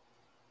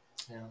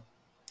 Yeah.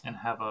 And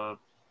have a,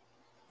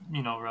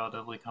 you know,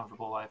 relatively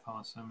comfortable life, I'm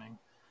assuming.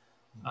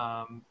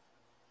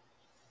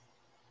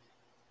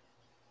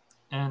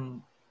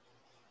 And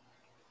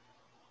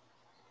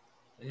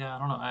yeah, I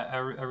don't know. I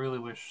really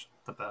wish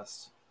the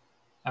best.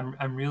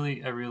 I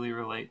really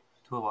relate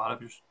to a lot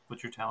of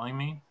what you're telling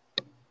me.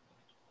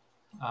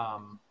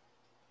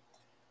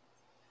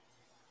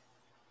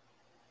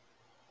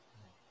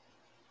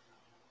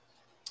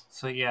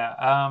 So yeah.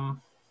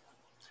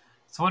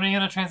 So when are you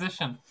gonna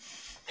transition?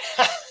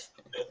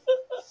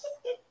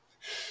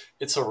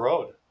 It's a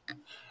road.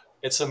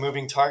 It's a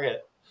moving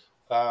target.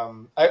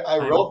 I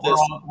wrote this.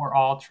 We're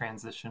all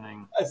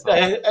transitioning.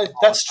 So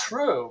that's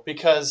true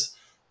because,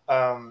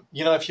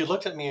 you know, if you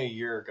looked at me a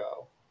year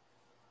ago,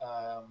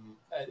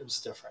 it was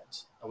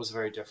different. I was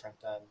very different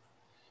then.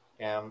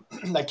 And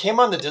I came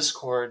on the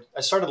Discord.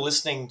 I started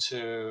listening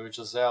to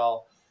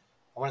Giselle,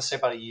 I want to say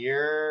about a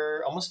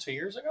year, almost 2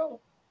 years ago.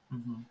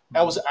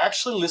 I was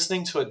actually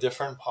listening to a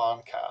different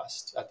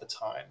podcast at the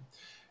time.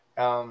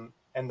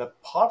 And the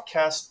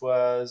podcast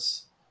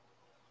was,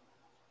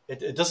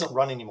 it doesn't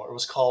run anymore. It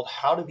was called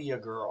How to Be a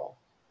Girl.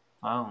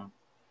 Oh,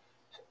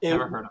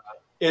 never heard of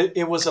it.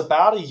 It was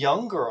about a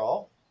young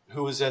girl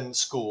who was in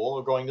school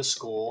or going to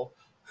school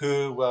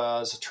who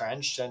was a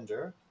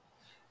transgender,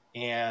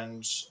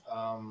 and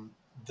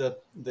the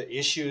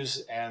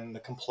issues and the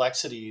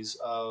complexities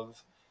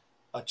of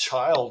a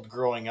child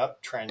growing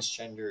up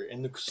transgender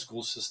in the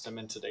school system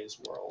in today's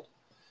world,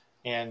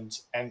 and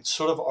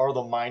sort of are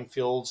the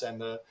minefields and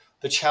the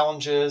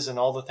challenges and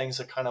all the things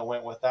that kind of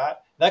went with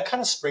that. That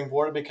kind of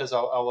springboarded because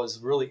I was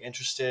really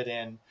interested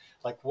in,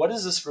 like, what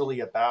is this really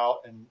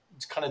about, and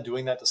kind of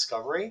doing that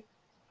discovery.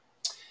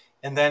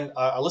 And then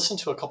I listened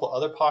to a couple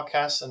other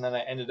podcasts, and then I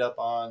ended up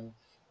on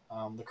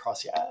the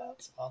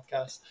YAAS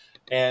podcast.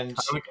 And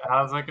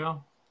how does that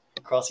go?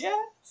 YAAS. Cross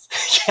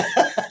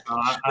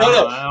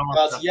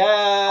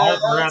YAAS.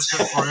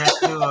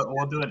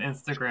 We'll do an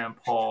Instagram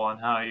poll on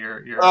how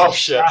you're oh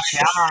shit.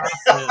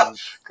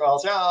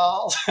 Cross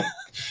YAAS.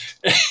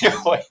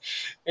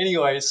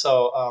 anyway,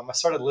 so I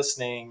started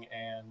listening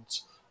and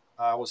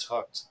I was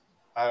hooked.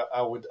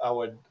 I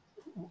would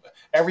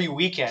every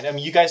weekend. I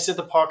mean, you guys did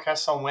the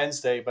podcast on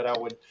Wednesday, but I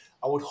would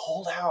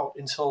hold out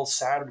until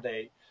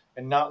Saturday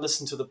and not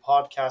listen to the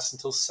podcast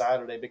until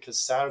Saturday, because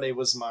Saturday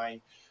was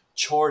my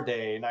chore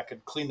day and I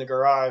could clean the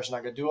garage and I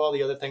could do all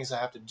the other things I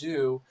have to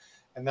do,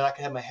 and then I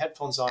could have my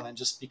headphones on and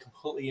just be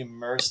completely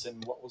immersed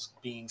in what was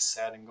being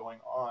said and going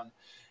on.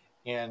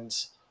 And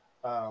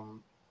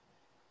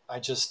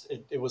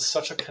it was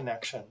such a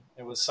connection.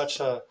 It was such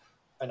an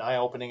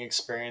eye-opening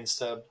experience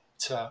to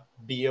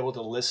be able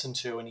to listen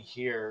to and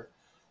hear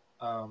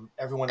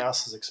everyone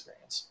else's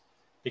experience,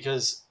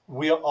 because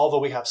although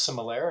we have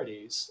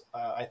similarities,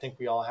 I think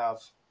we all have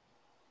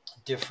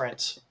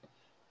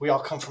we all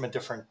come from a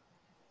different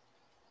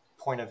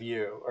point of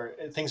view, or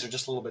things are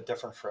just a little bit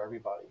different for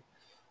everybody.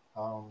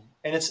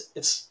 And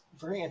it's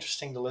very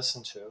interesting to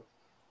listen to.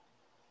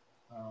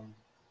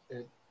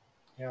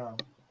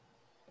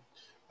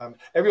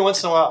 Every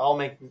once in a while I'll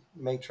make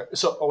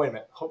so. Oh, wait a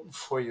minute.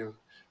 Before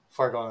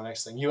I go on the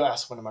next thing, you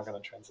asked when am I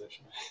going to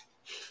transition?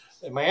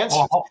 And my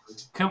answer.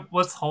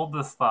 Let's hold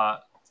this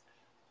thought.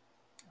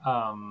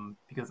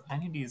 Because I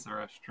need to use the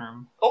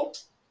restroom. Oh,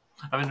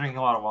 I've been drinking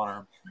a lot of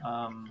water.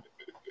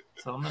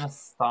 So I'm gonna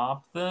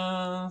stop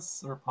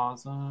this or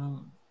pause it.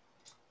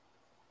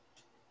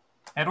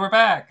 And we're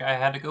back. I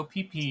had to go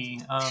pee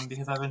pee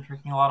because I've been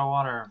drinking a lot of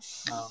water.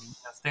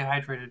 Stay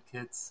hydrated,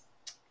 kids.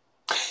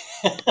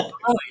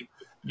 Really,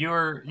 you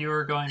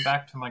were going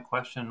back to my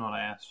question when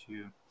I asked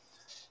you,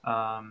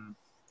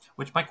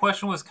 which my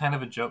question was kind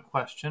of a joke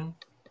question,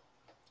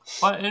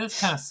 but it is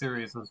kind of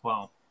serious as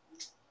well.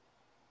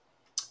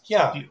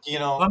 Yeah,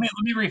 Let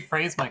me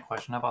rephrase my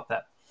question. How about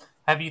that?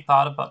 Have you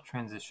thought about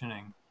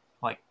transitioning,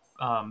 like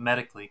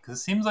medically? Because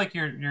it seems like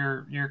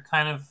you're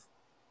kind of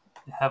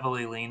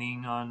heavily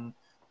leaning on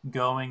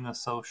going the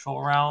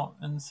social route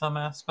in some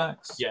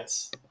aspects.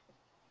 Yes.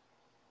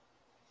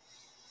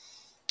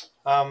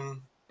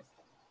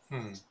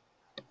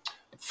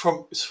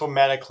 For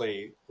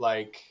medically,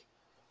 like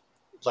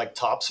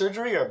top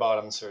surgery or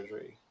bottom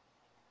surgery?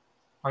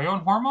 Are you on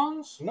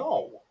hormones?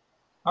 No.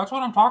 That's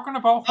what I'm talking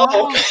about.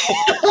 Hormones.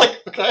 Oh,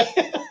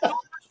 okay.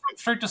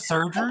 Straight to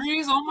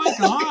surgeries? Oh my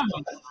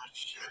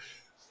gosh.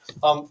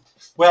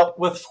 Well,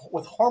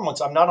 with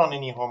hormones, I'm not on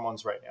any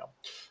hormones right now.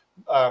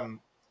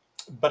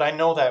 But I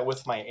know that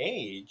with my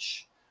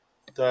age,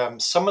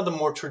 some of the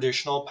more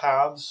traditional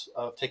paths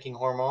of taking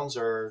hormones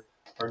are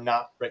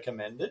not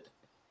recommended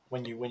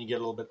when you get a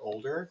little bit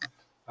older.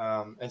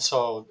 And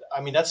so,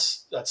 I mean,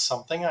 that's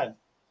something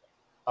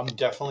I'm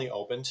definitely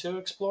open to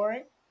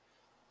exploring.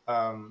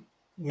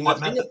 What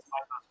methods might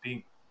those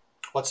be?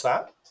 What's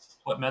that?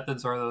 What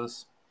methods are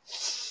those?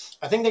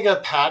 I think they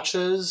got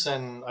patches,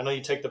 and I know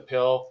you take the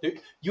pill.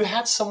 You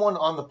had someone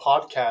on the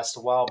podcast a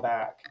while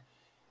back,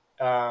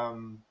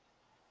 and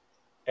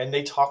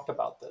they talked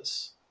about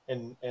this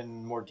in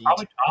more detail.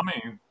 Probably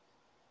Tommy.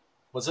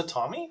 Was it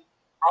Tommy?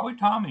 Probably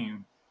Tommy.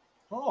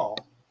 Oh.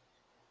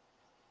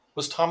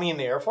 Was Tommy in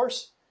the Air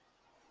Force?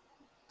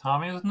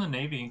 Tommy was in the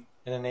Navy.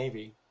 In the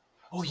Navy.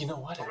 Oh, you know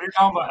what? We're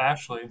talking about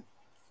Ashley.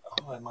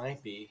 Oh, it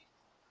might be.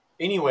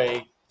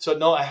 Anyway, so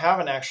no, I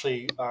haven't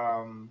actually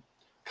kind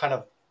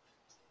of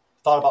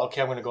thought about,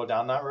 okay, I'm going to go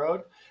down that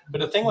road.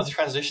 But the thing with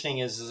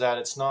transitioning is that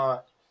it's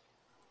not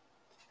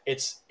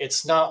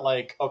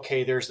like,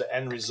 okay, there's the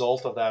end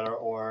result of that,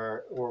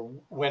 or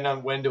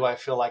when do I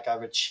feel like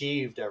I've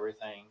achieved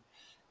everything.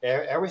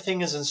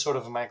 Everything is in sort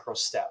of micro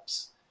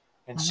steps.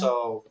 And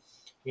so,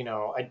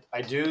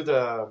 I do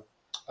the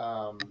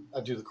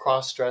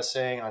cross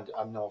dressing.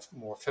 I'm no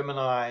more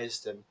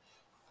feminized, and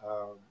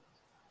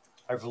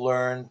I've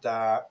learned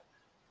that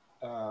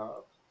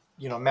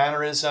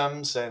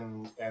mannerisms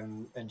and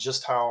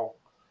just how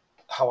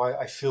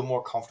I feel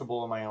more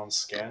comfortable in my own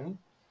skin.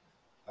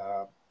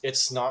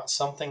 It's not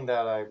something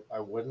that I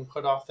wouldn't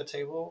put off the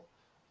table.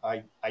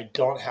 I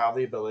don't have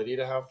the ability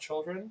to have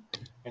children,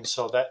 and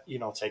so that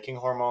taking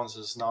hormones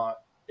is not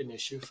an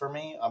issue for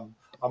me. I'm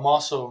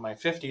also in my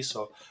 50s,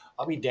 so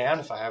I'll be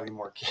damned if I have any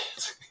more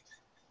kids.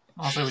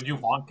 Also, would you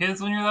want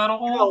kids when you're that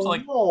old? No,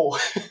 like, no.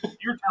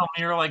 You're telling me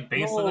you're like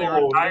basically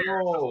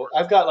retired. No.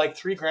 I've got like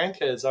 3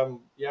 grandkids. I'm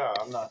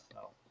not.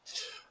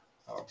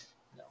 No.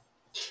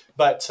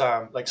 But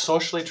like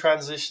socially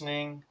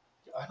transitioning,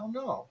 I don't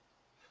know.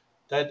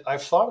 That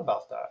I've thought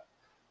about that.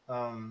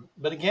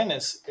 But again,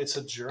 it's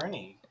a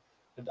journey.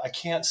 I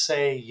can't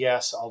say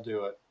yes, I'll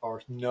do it,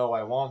 or no,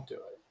 I won't do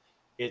it.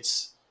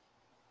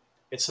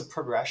 It's a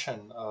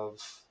progression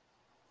of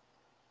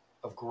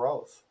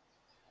growth.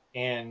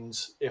 And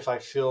if I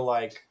feel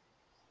like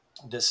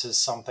this is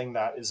something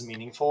that is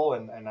meaningful,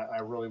 and I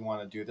really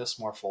want to do this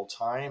more full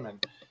time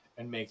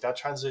and make that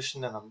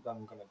transition, then I'm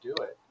going to do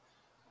it.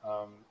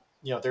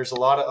 There's a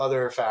lot of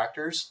other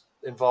factors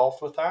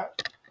involved with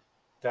that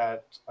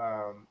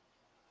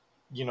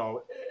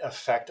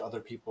affect other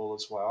people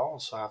as well.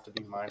 So I have to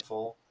be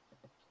mindful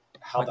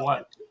how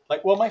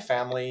my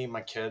family,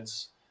 my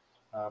kids,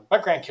 my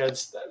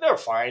grandkids, they're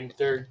fine.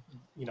 They're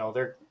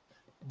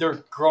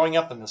growing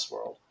up in this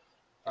world.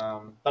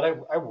 But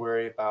I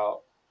worry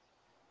about,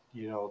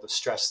 the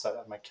stress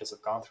that my kids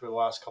have gone through the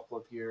last couple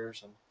of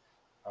years,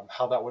 and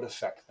how that would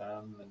affect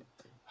them, and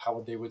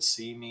how they would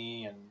see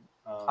me. And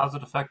how does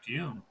it affect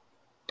you?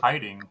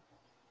 Hiding.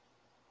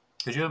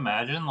 Could you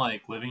imagine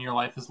like living your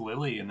life as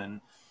Lilly, and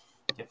then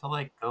you have to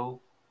like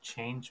go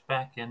change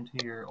back into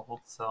your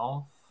old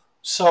self?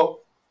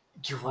 So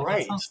you're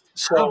right.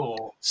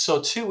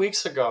 So 2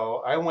 weeks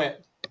ago, I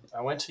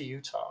went to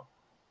Utah,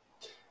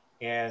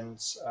 and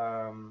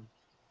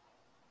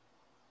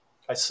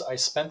I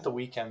spent the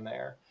weekend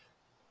there,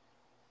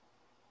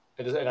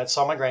 and I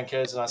saw my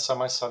grandkids, and I saw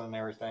my son and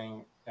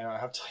everything. And I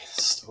have to tell you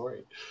this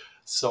story.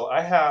 So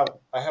I have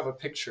a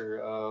picture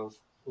of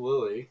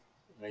Lilly.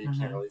 You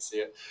can't really see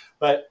it,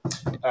 but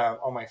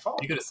on my phone.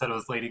 You could have said it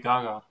was Lady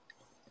Gaga.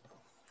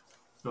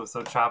 It was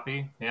so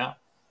choppy. Yeah.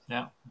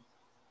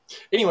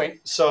 Anyway,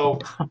 so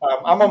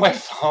I'm on my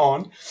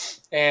phone,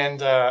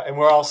 and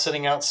we're all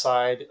sitting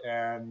outside,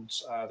 and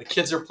the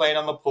kids are playing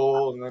on the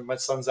pool, and then my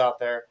son's out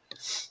there.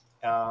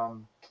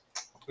 And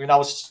I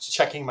was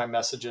checking my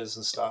messages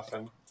and stuff,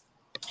 and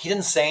he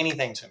didn't say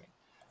anything to me.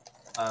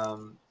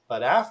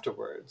 But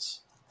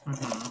afterwards,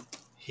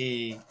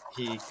 he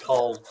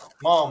called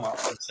Mom up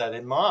and said,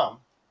 "Hey, Mom,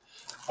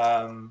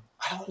 I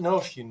don't know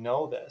if you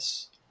know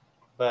this,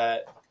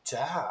 but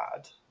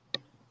Dad,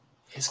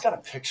 he's got a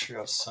picture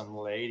of some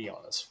lady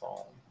on his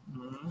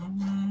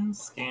phone."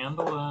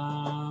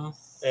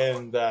 Scandalous.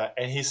 And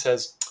he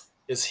says,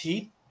 "Is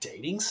he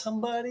dating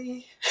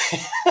somebody?"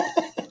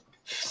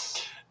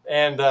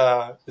 And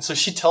so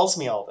she tells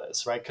me all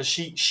this, right? Because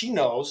she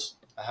knows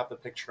I have the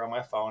picture on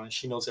my phone, and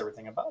she knows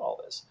everything about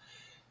all this.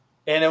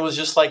 And it was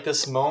just like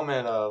this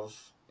moment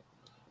of,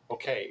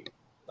 okay,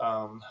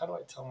 how do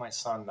I tell my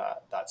son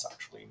that that's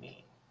actually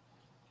me?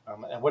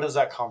 And what does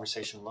that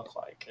conversation look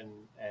like?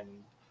 And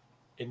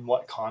in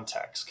what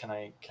context can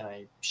I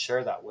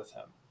share that with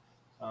him?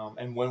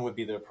 And when would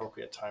be the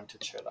appropriate time to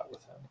share that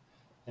with him?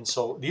 And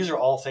so these are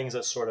all things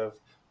that sort of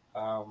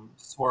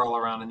swirl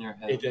around in your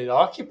head. It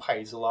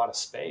occupies a lot of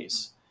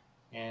space,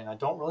 and I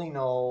don't really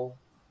know,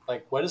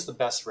 like, what is the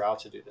best route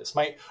to do this.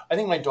 I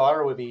think my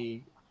daughter would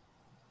be,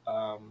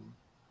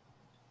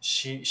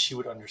 she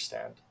would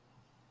understand.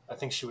 I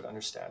think she would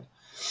understand.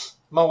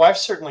 my wife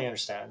certainly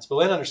understands, but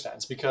Lynn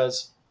understands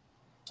because,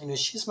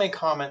 she's made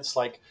comments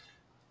like,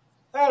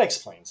 that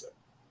explains it.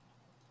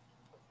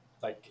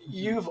 Like,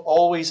 you've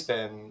always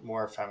been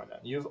more feminine.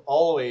 You've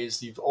always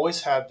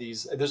had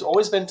these, there's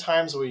always been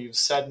times where you've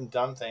said and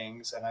done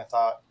things. And I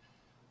thought,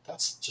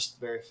 that's just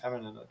very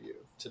feminine of you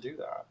to do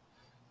that.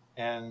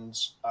 And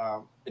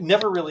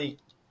never really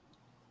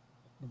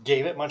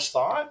gave it much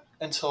thought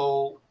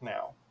until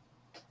now.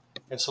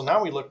 And so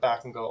now we look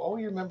back and go, oh,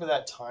 you remember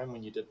that time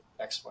when you did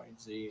X, Y, and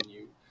Z,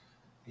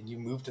 and you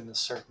moved in a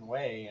certain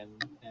way,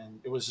 and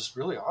it was just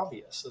really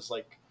obvious. It's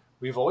like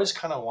we've always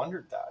kind of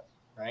wondered that,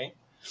 right?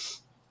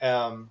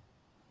 And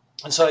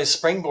so I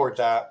springboard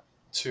that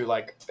to,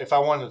 like, if I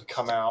wanted to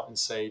come out and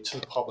say to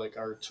the public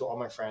or to all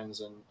my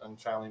friends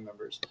and family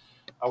members,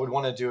 I would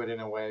want to do it in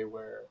a way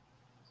where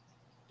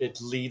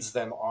it leads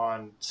them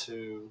on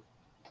to.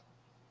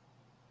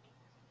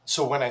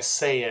 So when I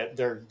say it,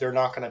 they're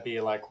not going to be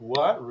like,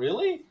 what,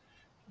 really?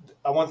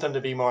 I want them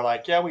to be more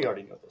like, yeah, we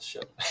already know this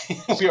shit.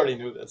 We already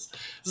knew this.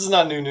 This is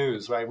not new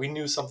news, right? We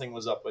knew something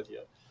was up with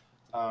you.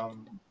 I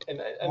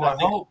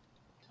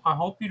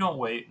hope you don't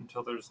wait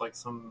until there's like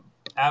some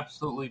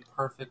absolutely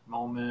perfect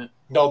moment.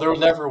 No, there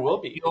never will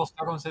be.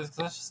 Circumstances, because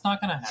that's just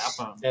not going to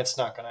happen. It's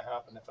not going to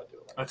happen if I do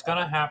it. It's going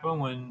to happen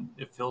when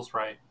it feels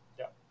right.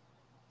 Yeah.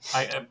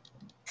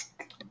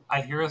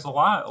 I hear this a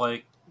lot.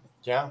 Like,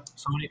 yeah,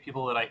 so many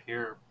people that I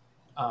hear,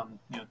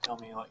 tell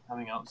me like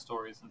coming out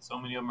stories, and so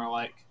many of them are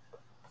like,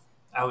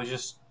 I was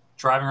just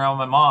driving around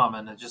with my mom,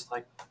 and it just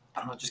like, I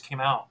don't know, it just came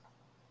out.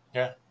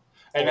 Yeah,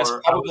 and that's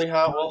probably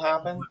how it will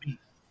happen.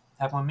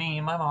 Happened with me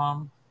and my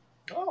mom.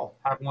 Oh,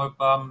 happened with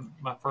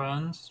my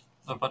friends,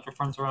 a bunch of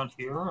friends around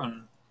here,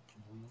 and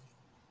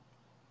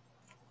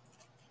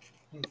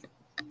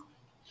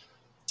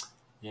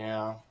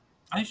yeah.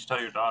 I should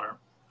tell your daughter.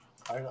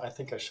 I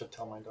think I should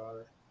tell my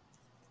daughter.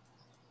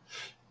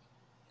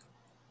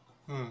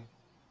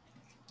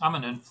 I'm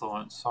an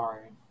influence,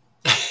 sorry.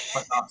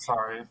 But not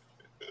sorry.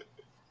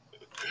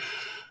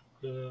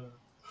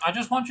 I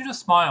just want you to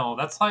smile.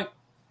 That's like,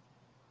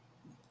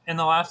 in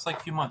the last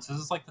like few months, this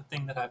is like the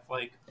thing that I've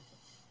like,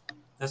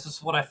 this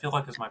is what I feel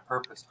like is my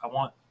purpose. I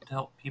want to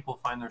help people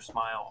find their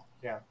smile.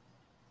 Yeah.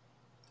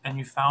 And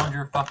you found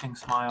your fucking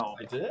smile.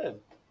 I did.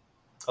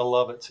 I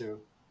love it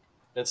too.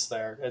 It's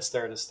there. It's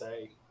there to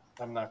stay.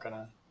 I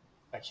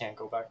can't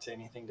go back to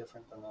anything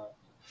different than that.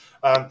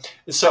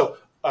 So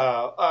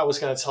I was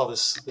going to tell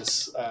this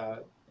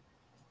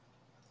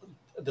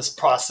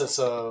process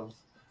of,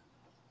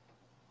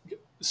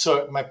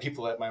 so my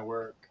people at my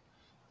work,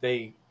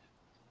 they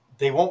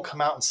won't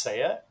come out and say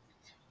it,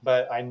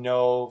 but I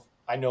know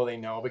they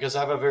know, because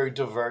I have a very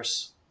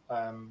diverse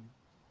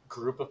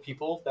group of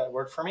people that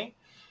work for me.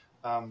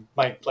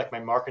 My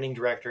marketing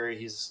director,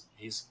 he's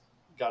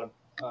got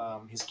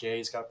he's gay,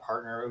 he's got a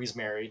partner, he's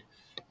married,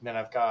 and then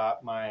I've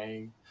got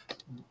my,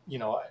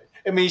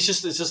 it's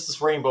just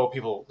this rainbow of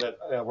people that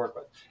I work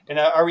with. And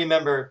I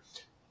remember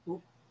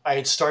I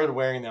had started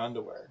wearing the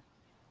underwear,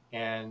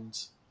 and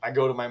I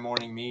go to my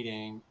morning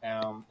meeting,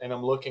 and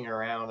I'm looking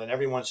around, and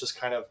everyone's just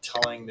kind of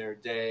telling their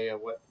day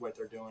of what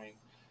they're doing,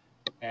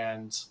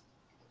 and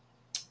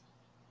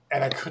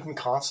I couldn't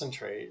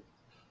concentrate,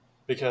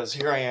 because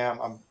here I am.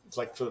 I'm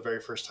like, for the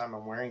very first time,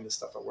 I'm wearing this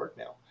stuff at work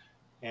now,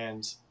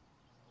 and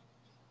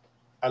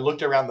I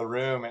looked around the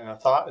room, and a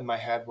thought in my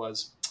head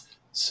was,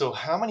 so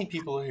how many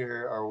people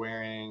here are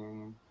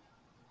wearing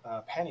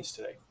panties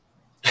today?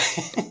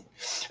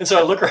 And so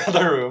I look around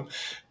the room,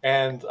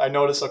 and I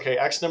notice, okay,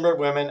 X number of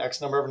women,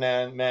 X number of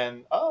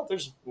men. Oh,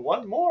 there's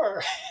one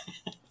more.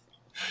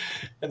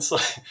 And so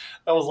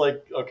I was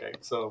like, okay.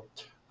 So,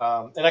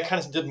 and I kind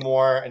of did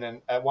more. And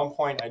then at one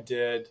point I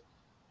did,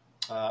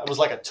 it was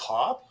like a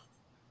top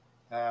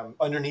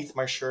underneath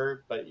my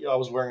shirt, but I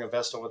was wearing a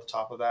vest over the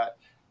top of that.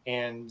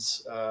 And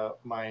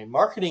my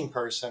marketing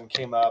person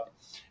came up,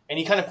 and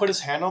he kind of put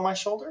his hand on my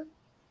shoulder,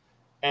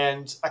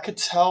 and I could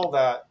tell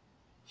that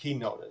he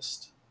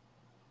noticed.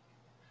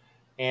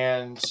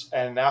 And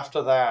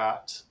after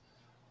that,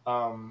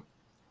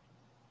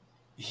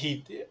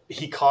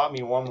 he caught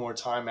me one more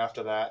time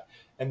after that,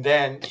 and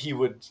then he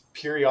would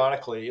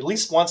periodically, at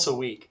least once a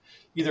week,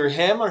 either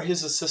him or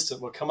his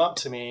assistant would come up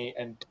to me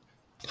and,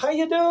 how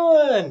you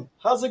doing?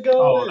 How's it going?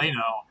 Oh, they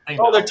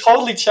know. They're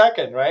totally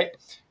checking, right?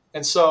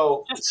 And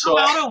so, just come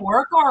out and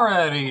work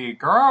already,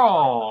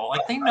 girl.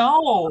 Like, they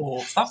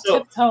know. Stop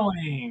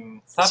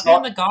tiptoeing. Stop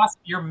being the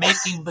gossip. You're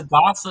making the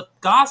gossip.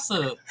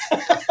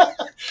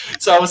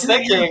 So I was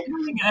thinking, you're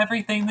doing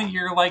everything that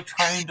you're like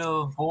trying to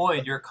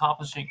avoid. You're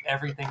accomplishing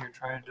everything you're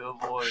trying to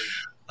avoid.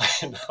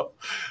 I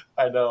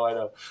know.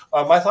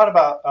 I thought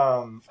about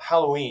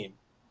Halloween,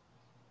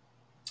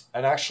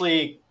 and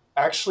actually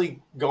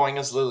going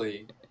as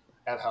Lilly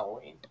at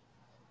Halloween.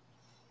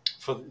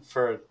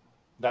 For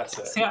that's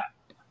it. See,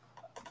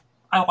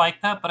 I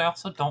like that, but I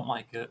also don't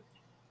like it,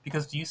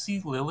 because do you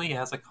see Lilly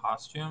as a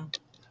costume?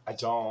 I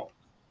don't.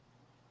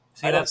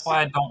 See, that's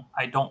why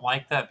I don't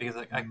like that, because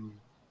I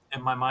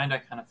in my mind I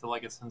kind of feel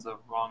like it sends a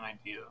wrong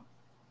idea.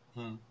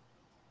 I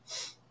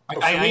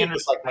understand.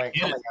 It's like my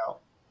coming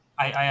out.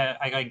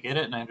 I get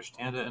it and I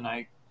understand it, and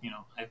I've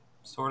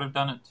sort of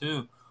done it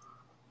too.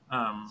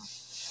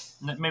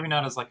 Maybe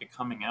not as like a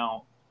coming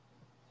out.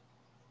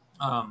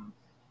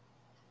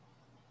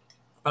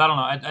 But I don't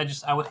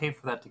know. I would hate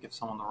for that to give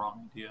someone the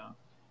wrong idea.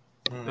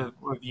 Of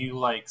you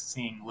like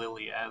seeing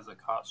Lilly as a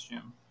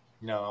costume.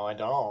 No, I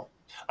don't.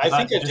 I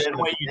think just the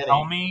way you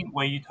tell me, the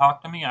way you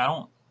talk to me, I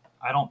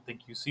don't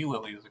think you see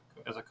Lilly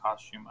as a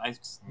costume.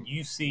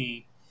 You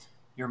see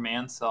your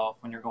man self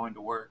when you're going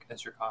to work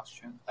as your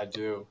costume. I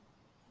do.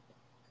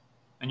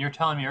 And you're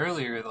telling me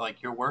earlier that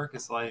like your work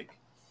is like,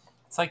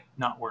 it's like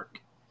not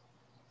work.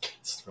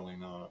 It's really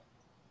not.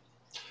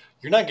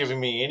 You're not giving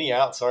me any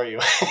outs, are you?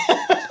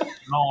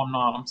 No, I'm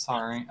not. I'm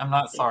sorry. I'm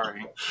not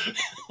sorry.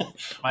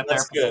 My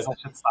therapist says I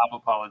should stop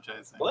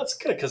apologizing. Well, that's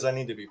good because I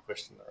need to be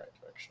pushed in the right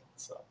direction.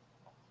 So,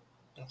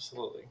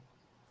 absolutely,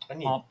 I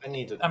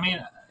need to. I mean,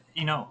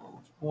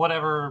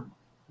 whatever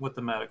with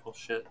the medical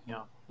shit,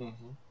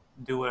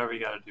 do whatever you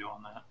got to do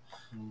on that.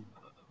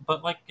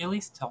 But like, at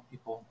least tell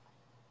people,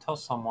 tell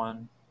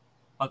someone,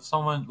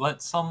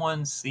 let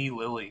someone see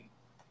Lilly.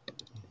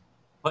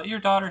 Let your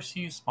daughter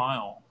see you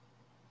smile.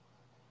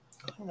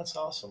 I think that's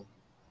awesome.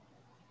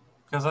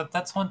 Because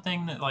that's one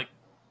thing that, like,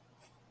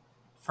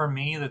 for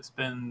me, that's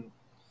been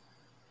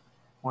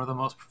one of the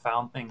most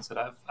profound things that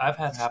I've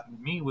had happen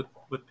to me with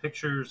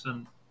pictures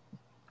and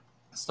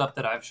stuff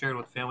that I've shared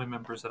with family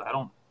members that I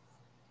don't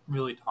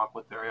really talk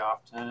with very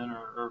often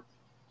or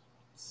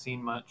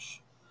seen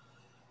much,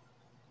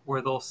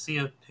 where they'll see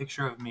a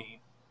picture of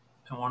me,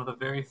 and one of the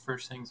very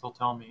first things they'll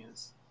tell me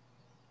is,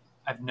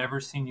 "I've never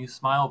seen you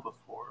smile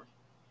before."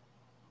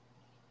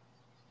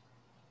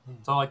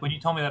 So, like, when you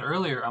told me that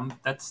earlier,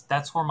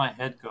 that's where my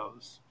head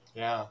goes.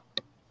 Yeah.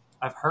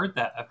 I've heard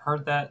that. I've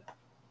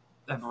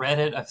read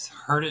it. I've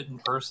heard it in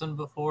person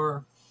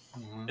before.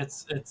 Mm-hmm.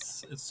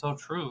 It's so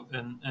true,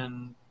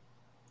 and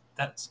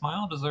that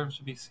smile deserves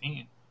to be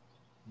seen.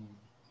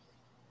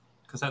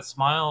 Because that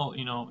smile,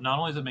 not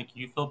only does it make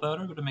you feel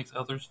better, but it makes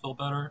others feel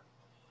better.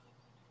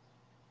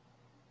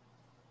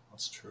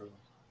 That's true.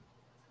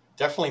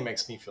 Definitely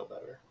makes me feel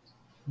better.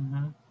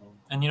 Mm-hmm.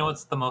 And you know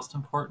what's the most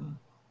important?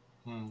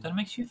 That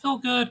makes you feel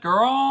good,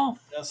 girl.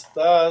 Yes, it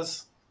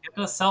does. You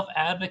have to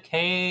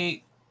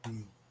self-advocate.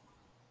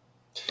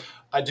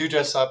 I do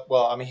dress up.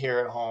 Well, I'm here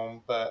at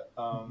home, but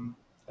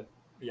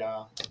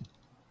yeah.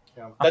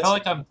 I feel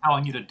like I'm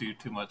telling you to do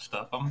too much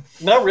stuff.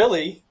 Not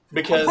really,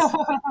 because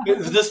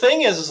the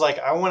thing is like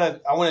I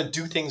want to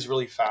do things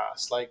really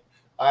fast. Like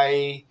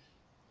I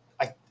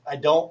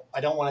don't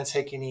want to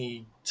take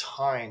any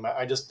time.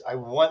 I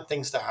want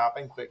things to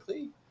happen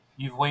quickly.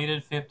 You've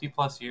waited 50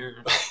 plus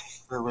years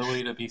for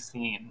Lilly to be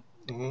seen.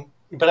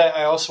 Mm-hmm. But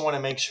I also want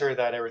to make sure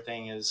that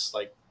everything is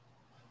like,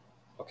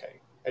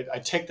 okay, I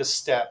take the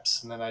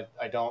steps and then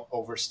I don't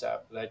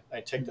overstep.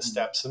 I take the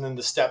steps and then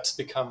the steps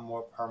become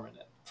more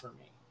permanent for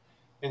me.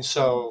 And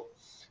so,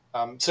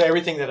 so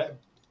everything that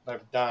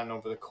I've done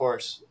over the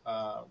course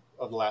of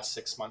the last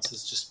 6 months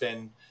has just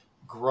been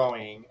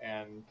growing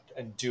and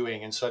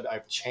doing. And so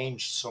I've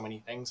changed so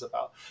many things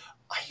about,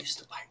 I used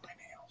to bite my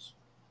nails.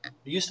 I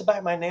used to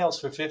bite my nails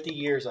for 50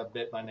 years. I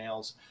bit my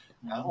nails.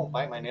 I don't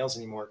bite my nails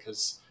anymore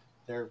because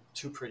they're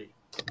too pretty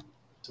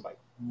to bite.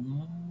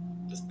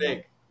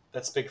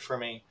 That's big for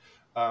me.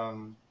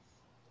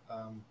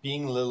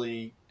 Being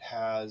Lilly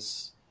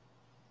has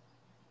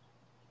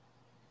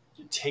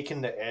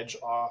taken the edge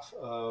off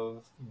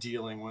of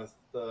dealing with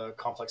the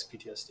complex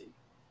PTSD.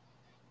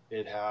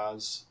 It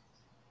has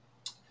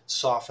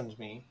softened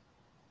me,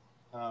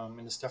 and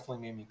it's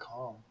definitely made me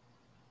calm.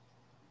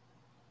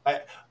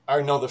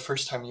 I know the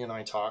first time you and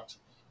I talked,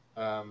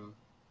 I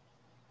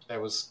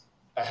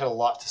had a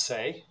lot to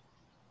say,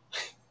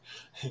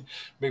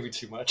 maybe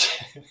too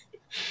much.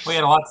 We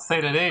had a lot to say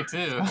today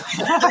too.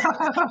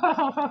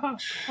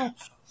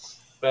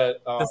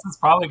 But this is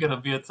probably going to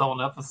be its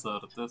own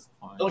episode at this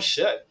point. Oh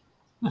shit!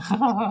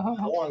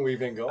 How long have we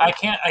been going? I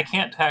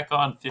can't tack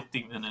on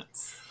 50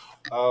 minutes.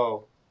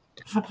 Oh,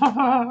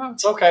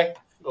 it's okay.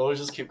 We'll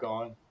just keep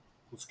going.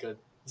 It's good.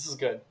 This is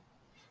good.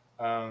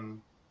 But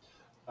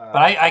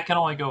I can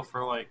only go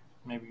for like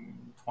maybe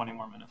 20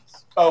 more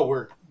minutes. Oh,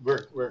 we're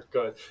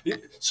good.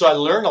 So I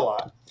learn a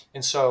lot,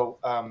 and so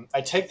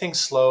I take things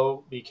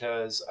slow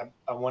because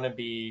I want to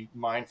be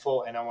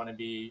mindful and I want to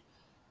be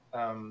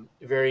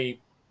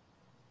very,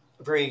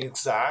 very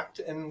exact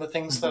in the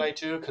things that I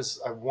do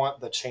because I want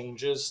the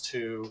changes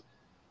to.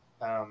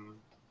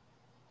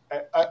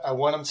 I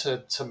want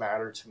them to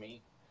matter to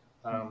me.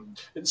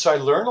 So I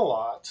learn a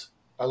lot.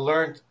 I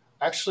learned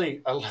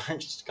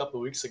just a couple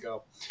of weeks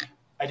ago.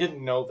 I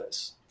didn't know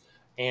this.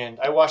 And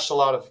I watched a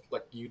lot of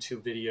like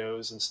YouTube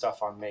videos and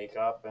stuff on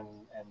makeup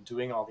and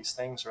doing all these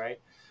things, right?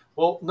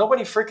 Well,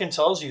 nobody freaking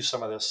tells you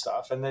some of this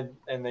stuff, and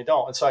they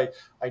don't. And so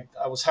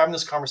I was having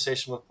this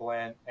conversation with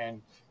Belen,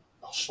 and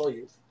I'll show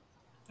you.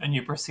 And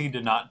you proceed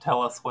to not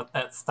tell us what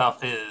that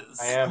stuff is.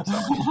 I am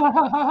telling you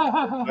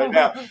right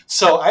now.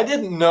 So I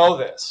didn't know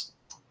this,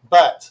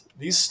 but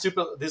these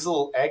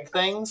little egg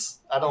things.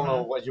 I don't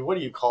know what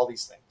do you call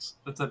these things?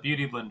 It's a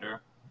beauty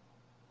blender.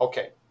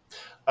 Okay.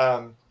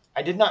 I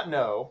I did not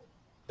know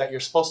that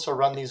you're supposed to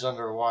run these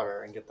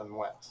underwater and get them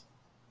wet.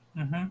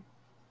 Mm-hmm.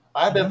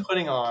 I've been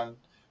putting on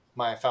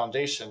my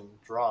foundation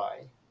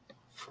dry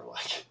for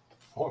like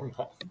 4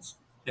 months.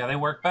 Yeah, they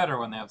work better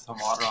when they have some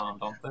water on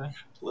them, don't they? A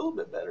little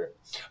bit better.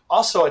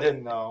 Also, I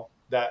didn't know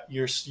that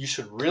you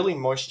should really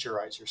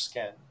moisturize your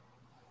skin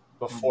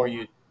before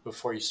you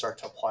start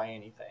to apply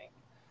anything.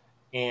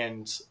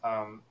 And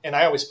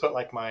I always put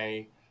like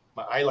my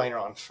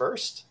eyeliner on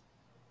first,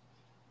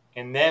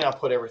 and then I'll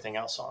put everything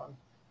else on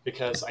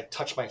because I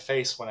touch my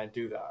face when I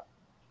do that.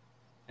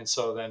 And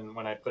so then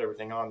when I put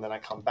everything on, then I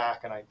come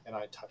back and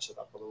I touch it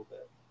up a little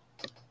bit.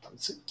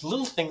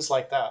 Little things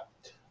like that.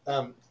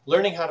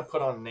 Learning how to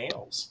put on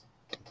nails.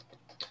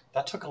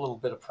 That took a little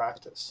bit of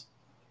practice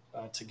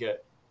to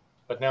get.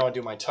 But now I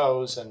do my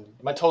toes, and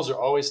my toes are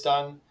always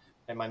done,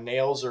 and my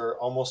nails are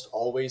almost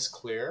always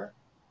clear.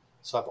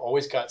 So I've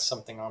always got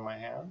something on my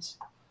hands.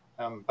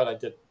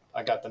 But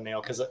I got the nail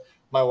because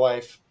my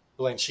wife,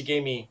 Blaine, she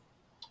gave me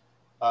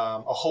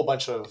a whole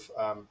bunch of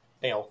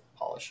nail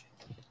polish.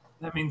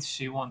 That means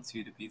she wants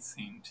you to be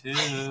seen too.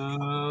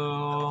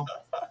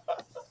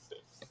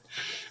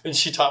 And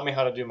she taught me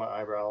how to do my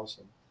eyebrows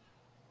and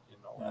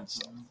all that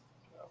stuff.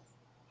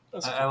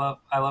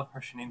 I love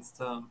her. She needs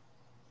to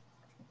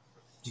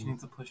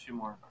push you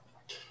more.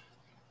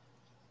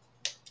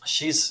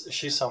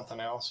 She's something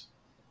else.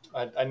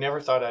 I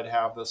never thought I'd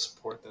have the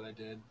support that I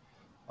did,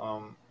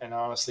 and I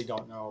honestly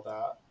don't know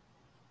that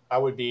I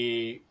would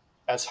be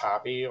as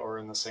happy or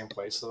in the same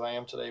place that I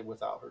am today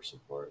without her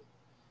support.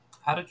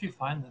 How did you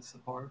find this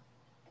support?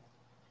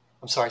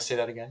 I'm sorry, say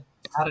that again.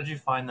 How did you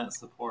find that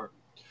support?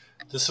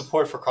 The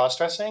support for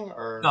cross-dressing,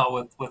 or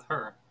no, with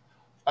her.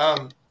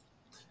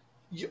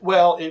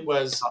 Well, it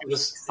was.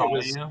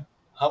 You?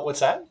 What's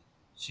that?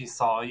 She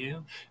saw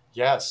you.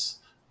 Yes.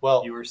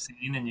 Well, you were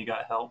seen and you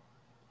got help,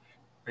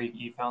 or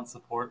you found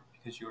support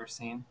because you were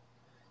seen.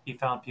 You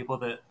found people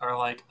that are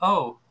like,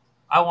 "Oh,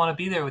 I want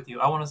to be there with you.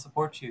 I want to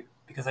support you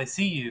because I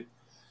see you."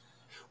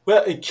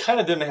 Well, it kind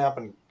of didn't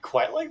happen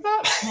quite like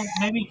that.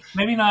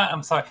 maybe not.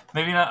 I'm sorry.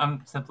 Maybe not.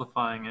 I'm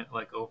simplifying it,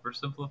 like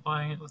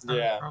oversimplifying it with her.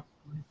 Yeah.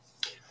 Probably.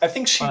 I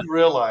think she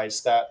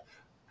realized that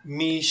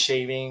me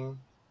shaving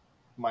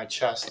my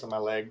chest and my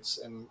legs,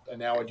 and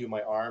now I do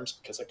my arms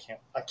because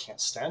I can't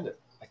stand it.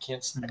 I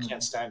can't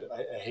stand it.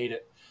 I hate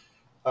it.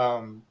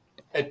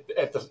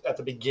 At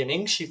the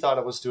beginning, she thought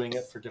I was doing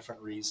it for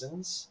different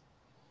reasons,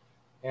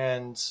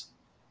 and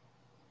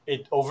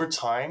over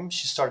time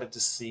she started to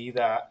see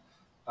that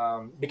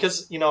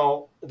because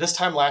this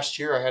time last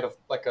year I had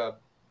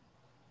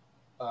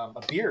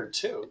a beard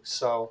too,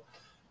 so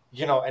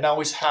and I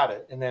always had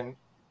it, and then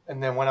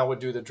when I would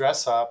do the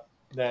dress up,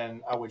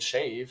 then I would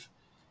shave,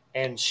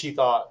 and she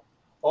thought,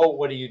 oh,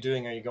 what are you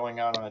doing? Are you going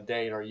out on a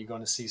date? Are you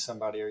going to see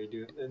somebody? Are you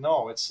doing?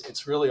 No,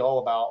 it's really all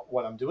about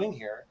what I'm doing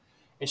here.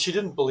 And she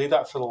didn't believe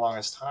that for the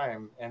longest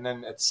time. And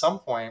then at some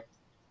point,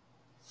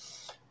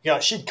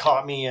 she'd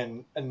caught me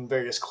in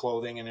various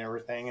clothing and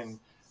everything. And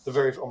the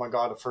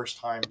first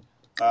time,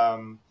 I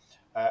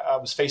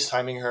was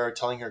FaceTiming her,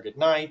 telling her good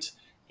night,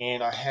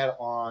 and I had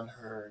on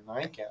her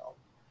nightgown.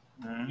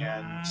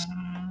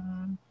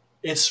 And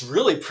it's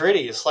really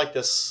pretty. It's like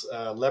this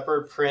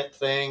leopard print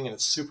thing, and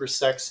it's super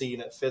sexy,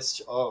 and it fits.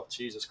 Oh,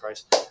 Jesus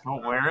Christ! Well,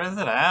 where is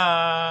it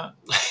at?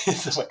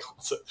 It's in my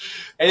closet,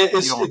 and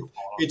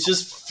it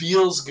just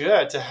feels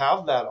good to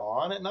have that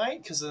on at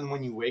night, because then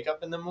when you wake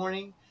up in the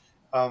morning,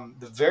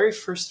 the very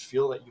first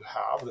feeling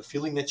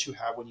that you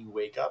have when you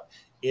wake up,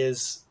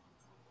 is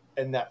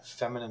in that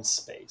feminine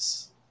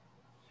space,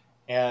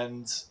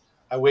 and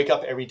I wake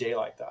up every day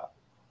like that,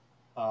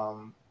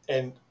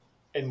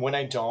 and when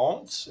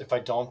if I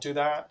don't do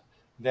that,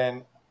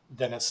 then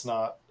it's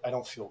not. I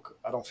don't feel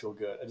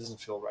good. It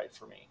doesn't feel right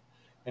for me.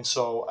 And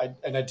so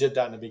I did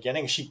that in the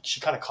beginning. She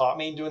kind of caught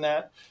me doing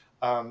that,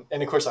 and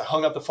of course I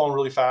hung up the phone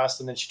really fast.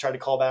 And then she tried to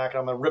call back, and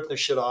I'm gonna rip this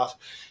shit off,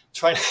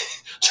 trying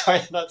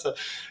not to,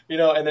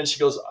 And then she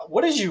goes,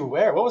 "What did you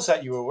wear? What was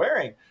that you were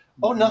wearing?"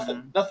 Oh,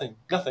 nothing.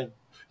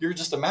 You're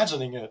just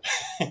imagining it.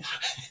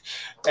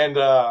 And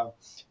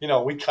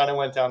we kind of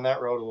went down that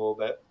road a little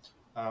bit.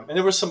 And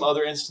there were some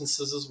other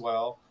instances as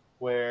well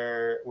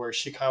where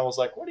she kind of was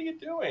like, "What are you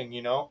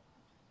doing?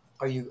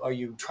 Are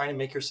you trying to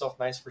make yourself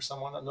nice for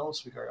someone?" No,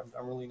 sweetheart,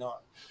 I'm really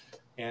not.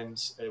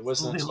 And it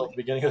wasn't until the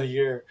beginning of the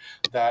year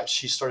that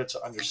she started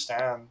to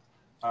understand.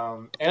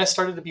 And I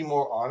started to be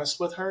more honest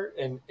with her.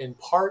 And in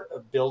part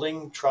of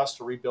building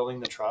trust or rebuilding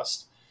the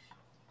trust,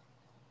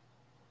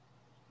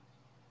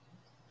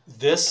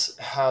 this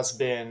has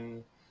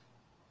been,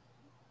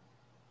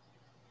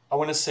 I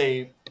want to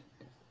say,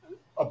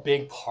 a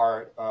big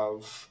part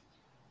of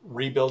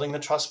rebuilding the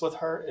trust with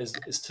her is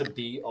to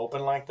be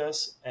open like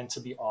this and to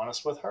be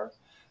honest with her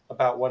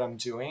about what I'm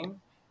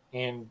doing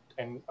and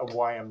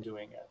why I'm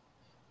doing it.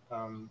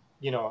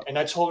 And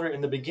I told her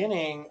in the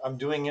beginning, I'm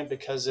doing it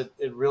because it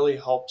really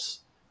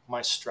helps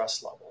my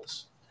stress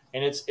levels.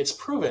 And it's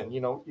proven,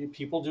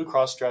 people do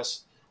cross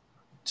dress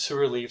to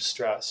relieve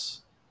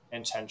stress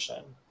and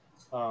tension.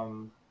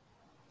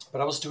 But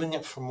I was doing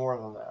it for more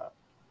than that.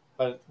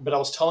 but I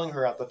was telling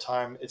her at the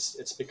time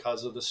it's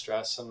because of the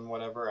stress and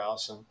whatever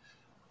else,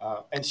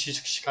 and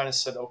she kind of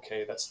said,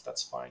 okay,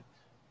 that's fine.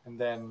 And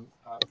then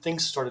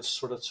things started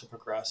sort of to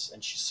progress,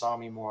 and she saw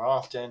me more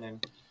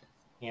often,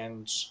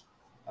 and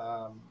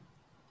um,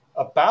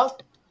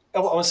 about I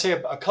want to say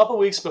a couple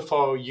weeks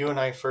before you and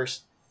I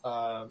first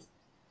uh,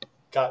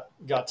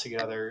 got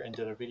together and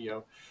did a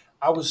video,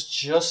 I was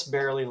just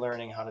barely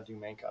learning how to do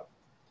makeup,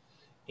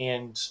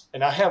 and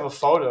I have a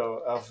photo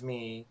of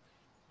me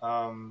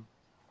um,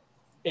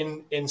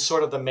 in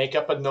sort of the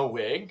makeup but no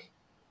wig,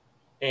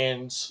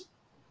 and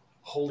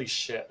holy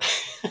shit.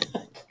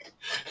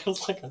 It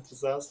was like a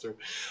disaster.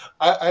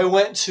 I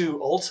went to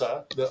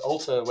Ulta, the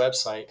Ulta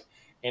website,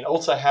 and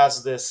Ulta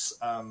has this,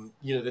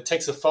 that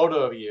takes a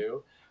photo of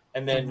you,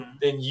 and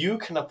then you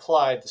can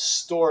apply the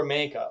store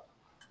makeup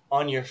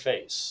on your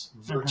face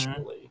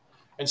virtually.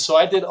 And so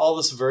I did all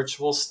this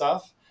virtual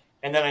stuff,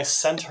 and then I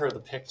sent her the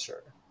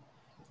picture,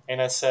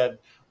 and I said,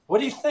 "What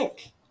do you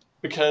think?"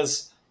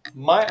 Because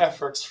my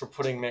efforts for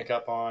putting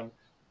makeup on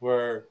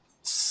were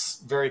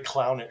very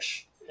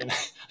clownish, and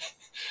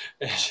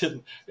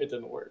it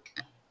didn't work.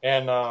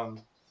 And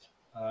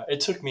it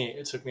took me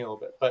a little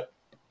bit, but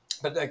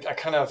I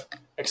kind of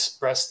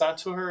expressed that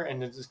to her,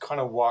 and it just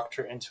kind of walked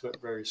her into it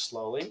very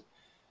slowly,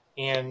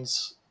 and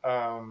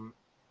um,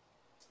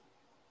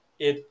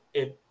 it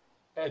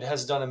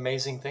has done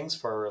amazing things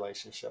for our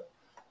relationship.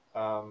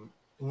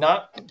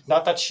 Not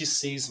that she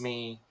sees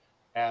me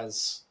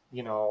as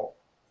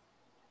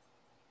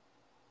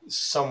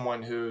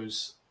someone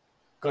who's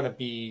going to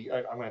be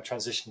I'm going to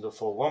transition to a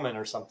full woman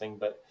or something,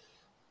 but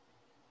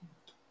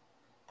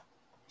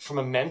from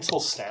a mental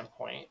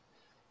standpoint,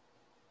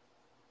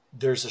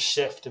 there's a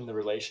shift in the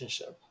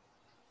relationship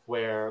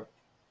where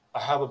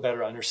I have a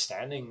better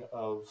understanding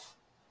of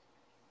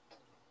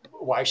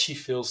why she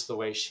feels the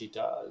way she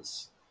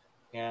does,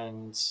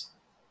 and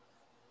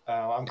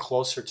I'm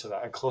closer to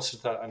that. I'm closer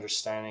to that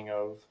understanding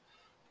of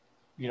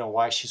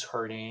why she's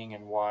hurting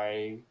and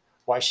why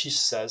she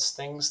says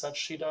things that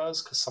she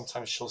does, because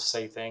sometimes she'll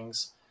say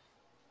things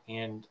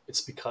and it's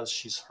because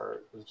she's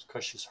hurt, it's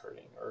because she's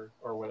hurting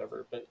or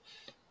whatever. But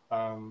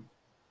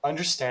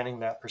understanding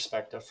that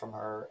perspective from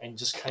her and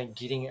just kind of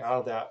getting out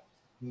of that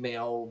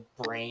male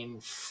brain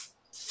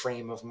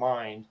frame of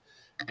mind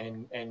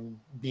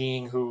and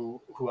being who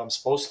I'm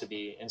supposed to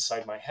be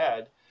inside my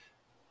head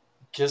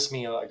gives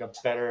me like a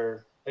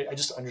better, I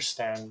just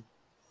understand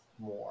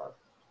more.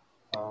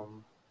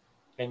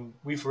 And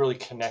we've really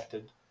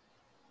connected.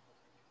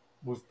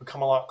 We've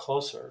become a lot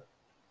closer.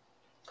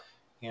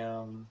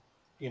 And,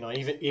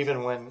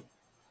 even when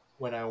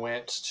I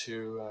went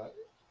to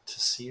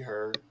see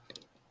her,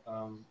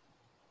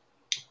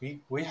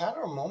 we had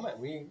our moment.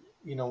 We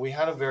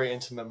had a very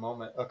intimate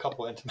moment, a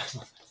couple intimate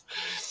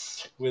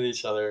moments with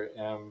each other,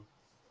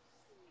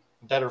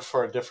 that are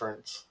for a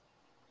different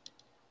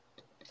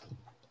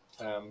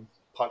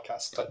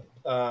podcast. But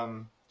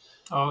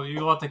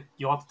you'll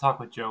have to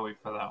talk with Joey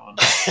for that one.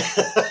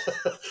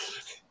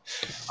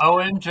 Oh,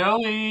 and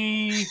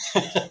Joey,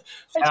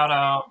 shout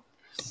out.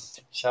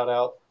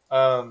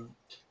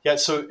 Yeah,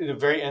 so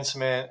very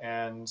intimate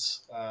and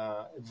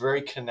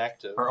very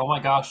connective. Or, oh my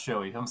gosh,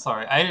 Joey. I'm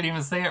sorry. I didn't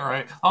even say it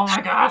right. Oh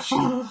my gosh.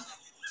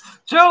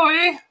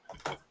 Joey!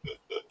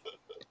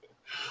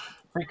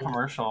 Free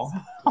commercial.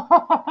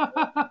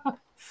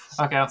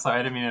 Okay, I'm sorry.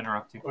 I didn't mean to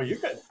interrupt you. Oh, you're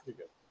good. You're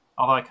good.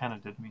 Although I kind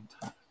of did mean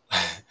to.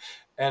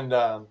 And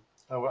I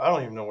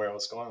don't even know where I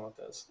was going with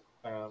this.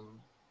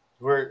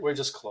 We're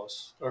just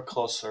close or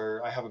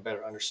closer. I have a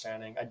better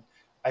understanding.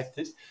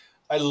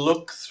 I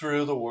look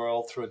through the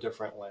world through a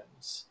different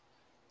lens,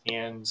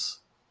 and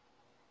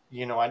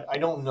I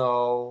don't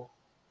know.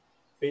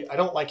 I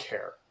don't like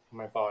hair on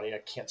my body. I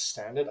can't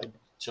stand it.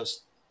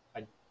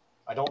 I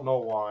don't know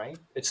why.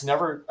 It's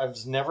never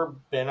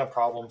been a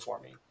problem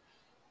for me.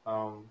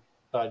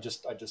 But I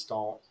just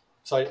don't.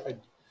 So I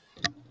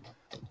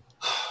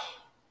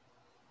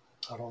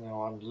don't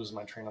know. I'm losing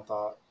my train of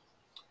thought.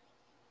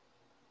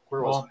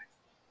 Where was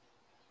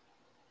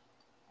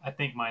I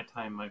think my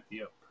time might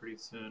be up pretty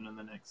soon in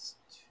the next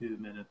 2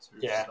 minutes or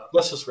so.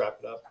 Let's just wrap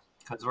it up.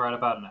 Because we're at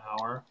about an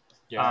hour.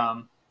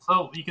 Yeah.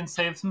 So you can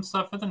save some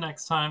stuff for the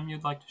next time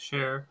you'd like to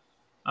share.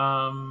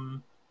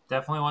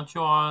 Definitely want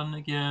you on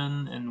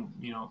again, and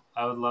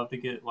I would love to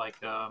get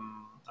like a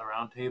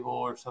round table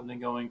or something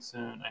going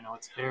soon. I know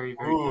it's very,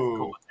 very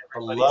difficult with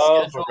everybody's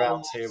schedule. A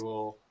round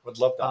table. Would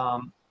love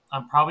that.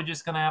 I'm probably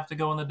just gonna have to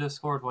go in the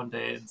Discord one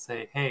day and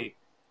say, hey,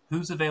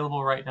 who's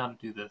available right now to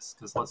do this?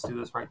 Because let's do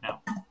this right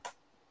now.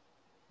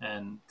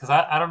 And because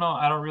I don't know,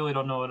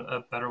 don't know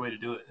a better way to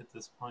do it at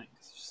this point.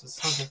 It's just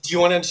so difficult. Do you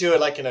want to do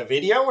it like in a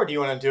video, or do you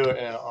want to do it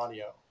in an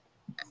audio?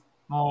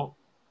 Well,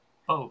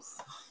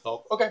 both.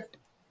 Both. Okay.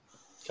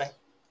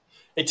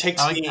 It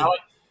takes me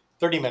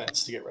 30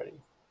 minutes to get ready.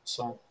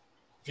 So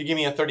if you give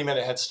me a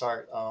 30-minute head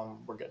start,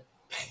 we're good.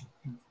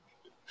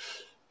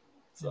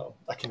 So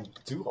I can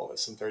do all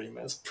this in 30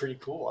 minutes. Pretty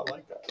cool. I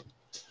like that.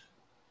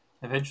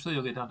 Eventually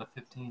you'll get down to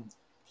 15.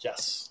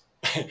 Yes.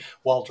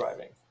 While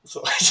driving.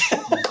 So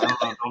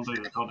don't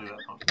do that.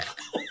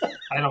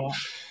 I don't.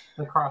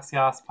 The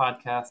YAAS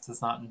podcast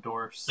does not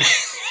endorse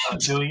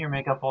doing your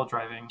makeup while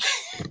driving.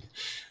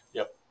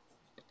 Yep.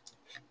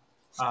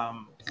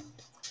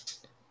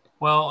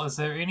 Well, is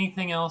there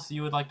anything else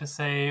you would like to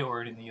say,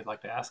 or anything you'd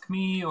like to ask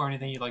me, or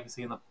anything you'd like to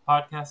see in the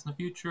podcast in the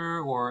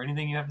future, or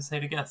anything you have to say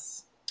to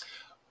guests?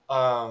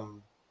 I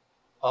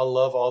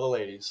love all the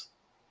ladies.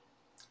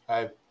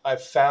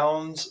 I've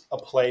found a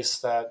place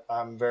that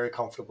I'm very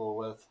comfortable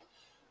with,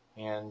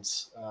 and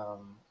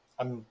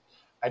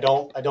I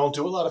don't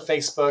do a lot of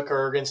Facebook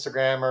or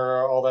Instagram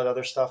or all that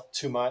other stuff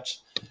too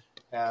much.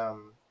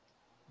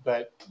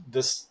 But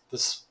this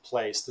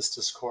place, this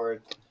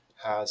Discord,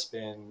 has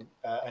been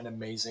an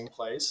amazing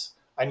place.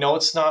 I know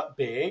it's not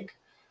big,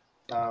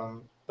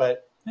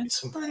 but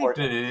it's important.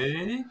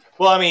 Pretty big.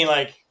 Well, I mean,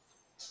 like,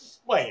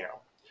 well, you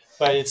know,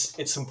 but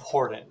it's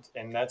important,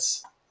 and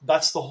that's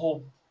the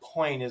whole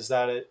point. Is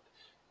that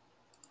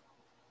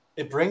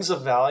it brings a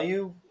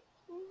value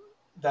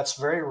that's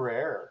very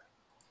rare,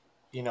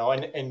 you know.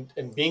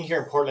 And being here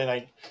in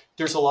Portland,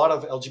 there's a lot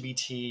of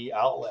LGBT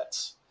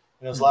outlets,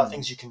 and there's a lot of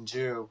things you can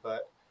do,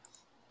 but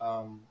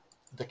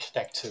the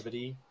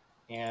connectivity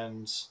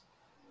and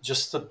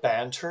just the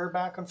banter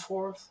back and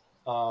forth,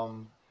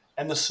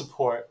 and the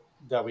support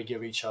that we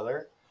give each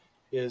other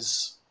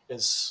is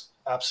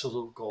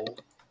absolute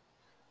gold.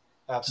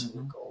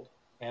 Absolute gold.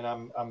 And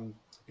I'm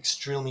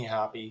extremely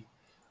happy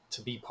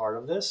to be part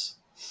of this.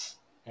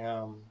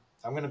 I'm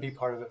going to be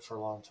part of it for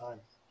a long time.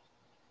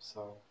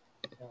 So,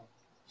 yeah.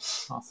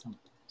 Awesome.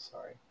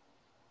 Sorry.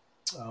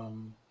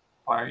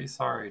 Why are you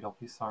sorry? Don't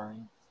be sorry.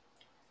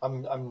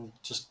 I'm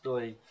just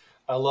really,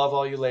 I love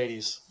all you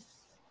ladies.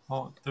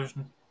 Well, there's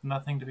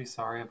nothing to be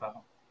sorry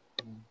about.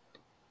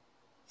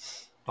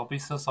 Don't be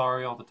so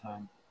sorry all the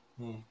time.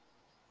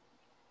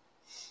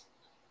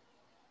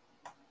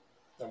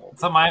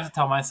 Something I have to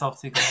tell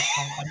myself too.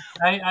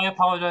 I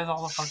apologize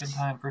all the fucking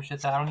time for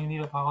shit that I don't even need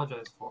to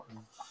apologize for.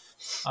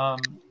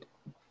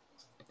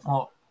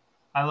 Well,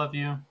 I love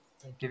you.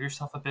 Give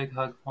yourself a big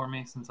hug for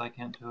me since I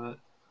can't do it.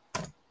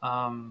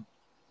 And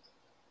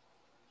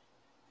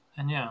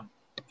yeah,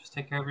 just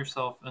take care of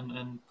yourself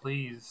and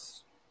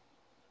please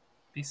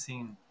be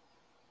seen.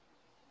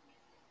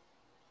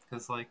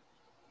 Because, like,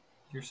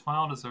 your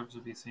smile deserves to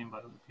be seen by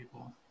other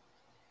people.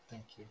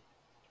 Thank you.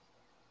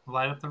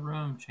 Light up the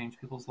room, change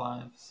people's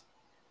lives.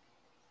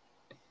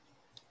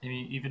 I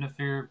mean, even if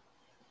you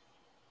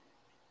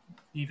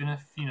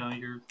know,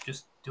 you're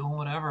just doing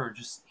whatever,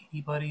 just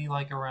anybody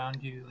like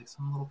around you, like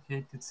some little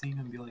kid could see you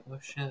and be like, oh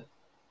shit.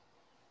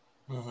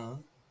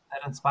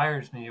 That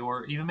inspires me.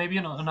 Or even maybe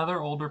another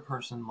older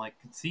person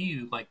like could see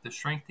you, like the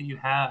strength that you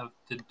have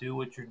to do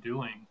what you're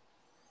doing.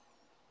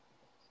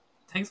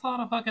 It takes a lot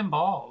of fucking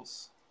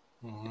balls.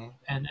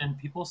 And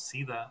people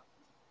see that.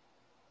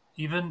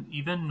 Even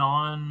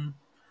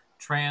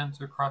non-trans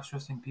or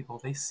cross-dressing people,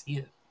 they see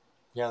it.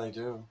 Yeah, they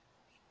do.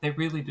 They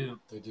really do.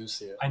 They do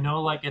see it. I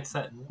know, like, it's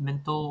that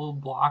mental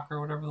block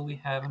or whatever that we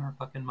have in our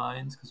fucking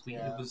minds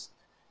because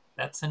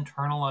that's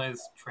internalized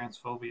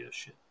transphobia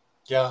shit.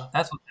 Yeah,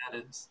 that's what that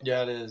is.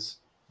 Yeah, it is.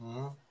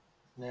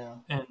 Yeah,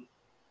 and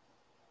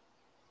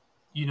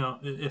you know,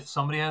 if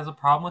somebody has a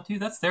problem with you,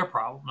 that's their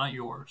problem, not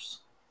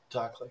yours.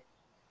 Exactly.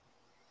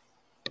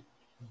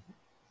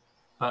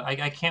 But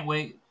I can't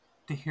wait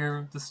to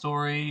hear the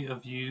story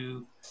of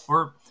you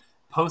or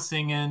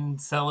posting and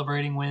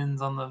celebrating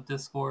wins on the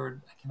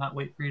Discord. I cannot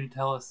wait for you to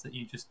tell us that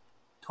you just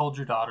told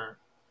your daughter.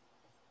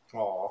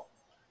 Aw.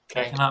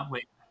 Okay. I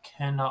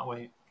cannot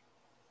wait.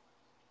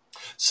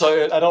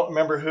 So I don't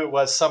remember who it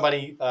was.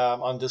 Somebody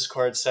on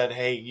Discord said,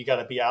 hey, you got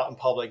to be out in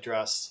public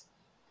dressed.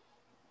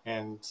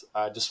 And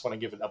I just want to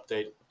give an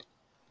update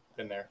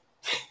in there.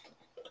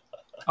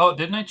 Oh,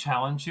 didn't I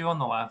challenge you on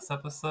the last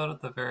episode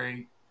at the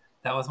very...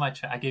 That was my...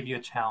 I gave you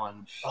a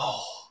challenge.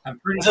 Oh. I'm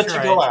pretty was sure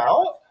it to go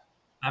out?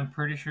 I'm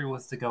pretty sure it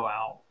was to go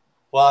out.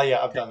 Well,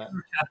 yeah, I've done it.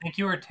 I think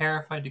you were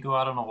terrified to go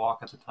out on a walk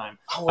at the time.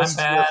 I was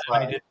I'm terrified.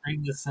 bad. I didn't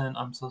re-listen.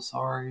 I'm so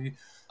sorry.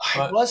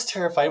 I was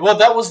terrified. Well,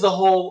 that was the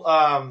whole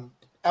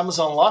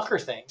Amazon locker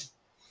thing.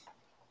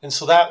 And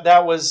so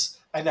that was...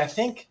 And I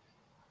think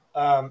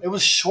it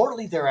was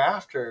shortly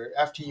thereafter,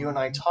 after you and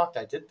I talked,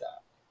 I did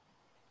that.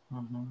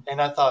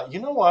 And I thought, you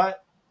know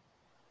what?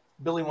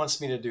 Billy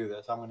wants me to do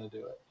this. I'm going to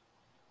do it.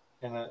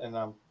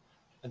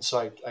 And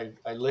so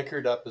I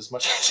liquored up as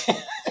much as I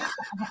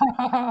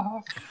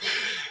can.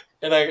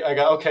 And I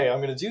got, okay,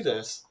 I'm going to do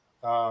this.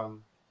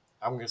 I'm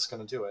just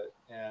going to do it.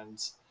 And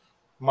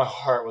my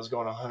heart was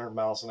going 100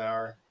 miles an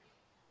hour.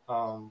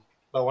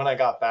 But when I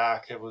got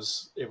back, it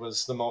was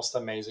the most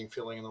amazing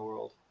feeling in the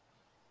world.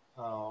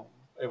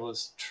 It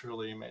was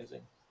truly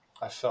amazing.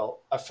 I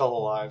felt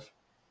alive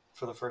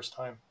for the first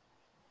time.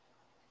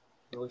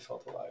 Really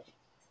felt alive.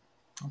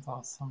 That's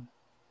awesome.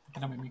 You're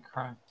gonna make me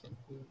cry.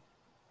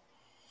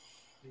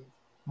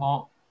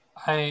 Well,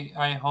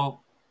 I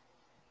hope.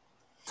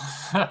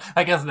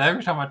 I guess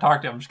every time I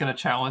talk to you, I'm just gonna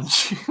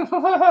challenge you.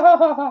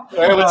 All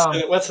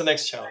right, what's the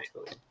next challenge,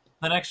 Billy?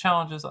 The next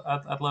challenge is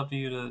I'd love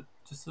you to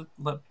just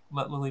let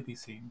Lilly be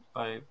seen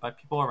by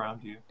people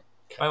around you,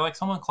 by like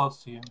someone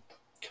close to you.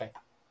 Okay.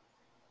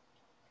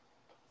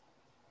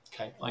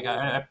 Okay. Like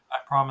I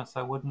promise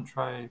I wouldn't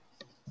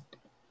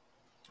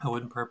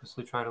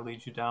purposely try to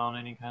lead you down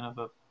any kind of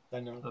a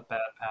bad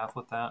path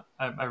with that.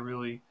 I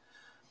really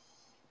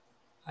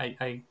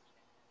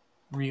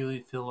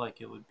feel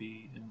like it would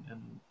be,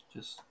 and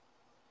just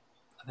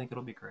I think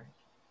it'll be great.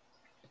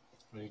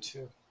 Me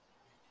too.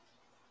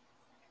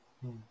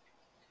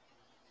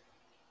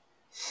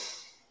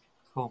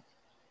 Cool.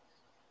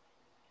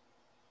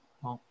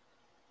 Well,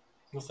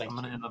 thank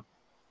you.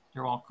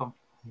 You're welcome.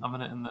 I'm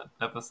gonna end the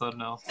episode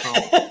now. So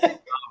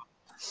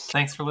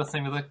thanks for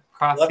listening to the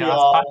Cross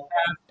YAAS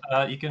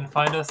podcast. You can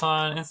find us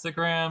on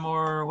Instagram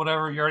or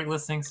whatever. You're already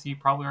listening, so you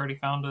probably already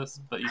found us.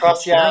 But you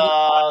Cross should share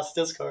YAAS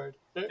Discord.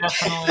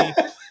 Definitely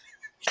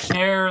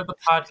share the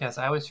podcast.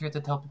 I always forget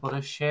to tell people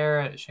to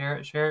share it.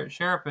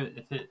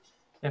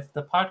 If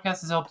the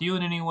podcast has helped you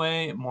in any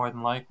way, more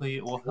than likely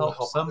it will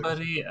help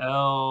somebody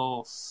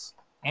else.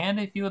 And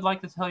if you would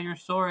like to tell your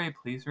story,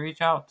 please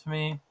reach out to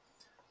me.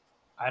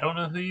 I don't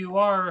know who you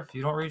are if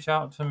you don't reach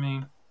out to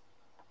me.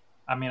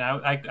 I mean,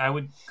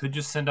 I could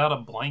just send out a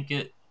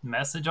blanket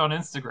message on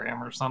Instagram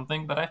or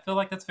something, but I feel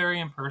like that's very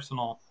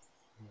impersonal.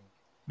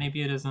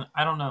 Maybe it isn't.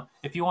 I don't know.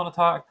 If you want to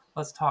talk,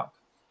 let's talk.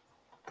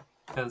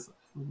 Because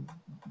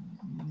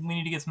we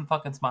need to get some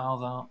fucking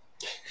smiles out.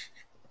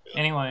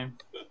 Anyway,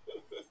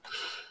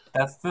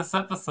 that's this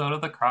episode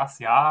of the Cross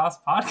YAAS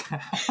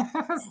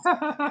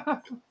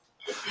podcast.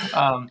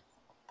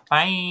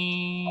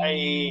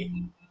 Bye.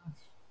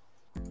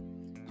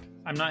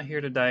 I'm not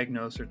here to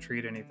diagnose or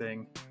treat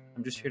anything.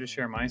 I'm just here to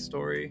share my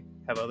story,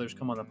 have others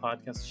come on the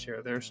podcast to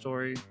share their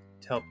story,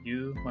 to help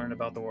you learn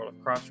about the world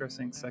of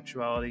cross-dressing,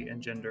 sexuality,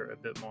 and gender a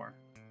bit more.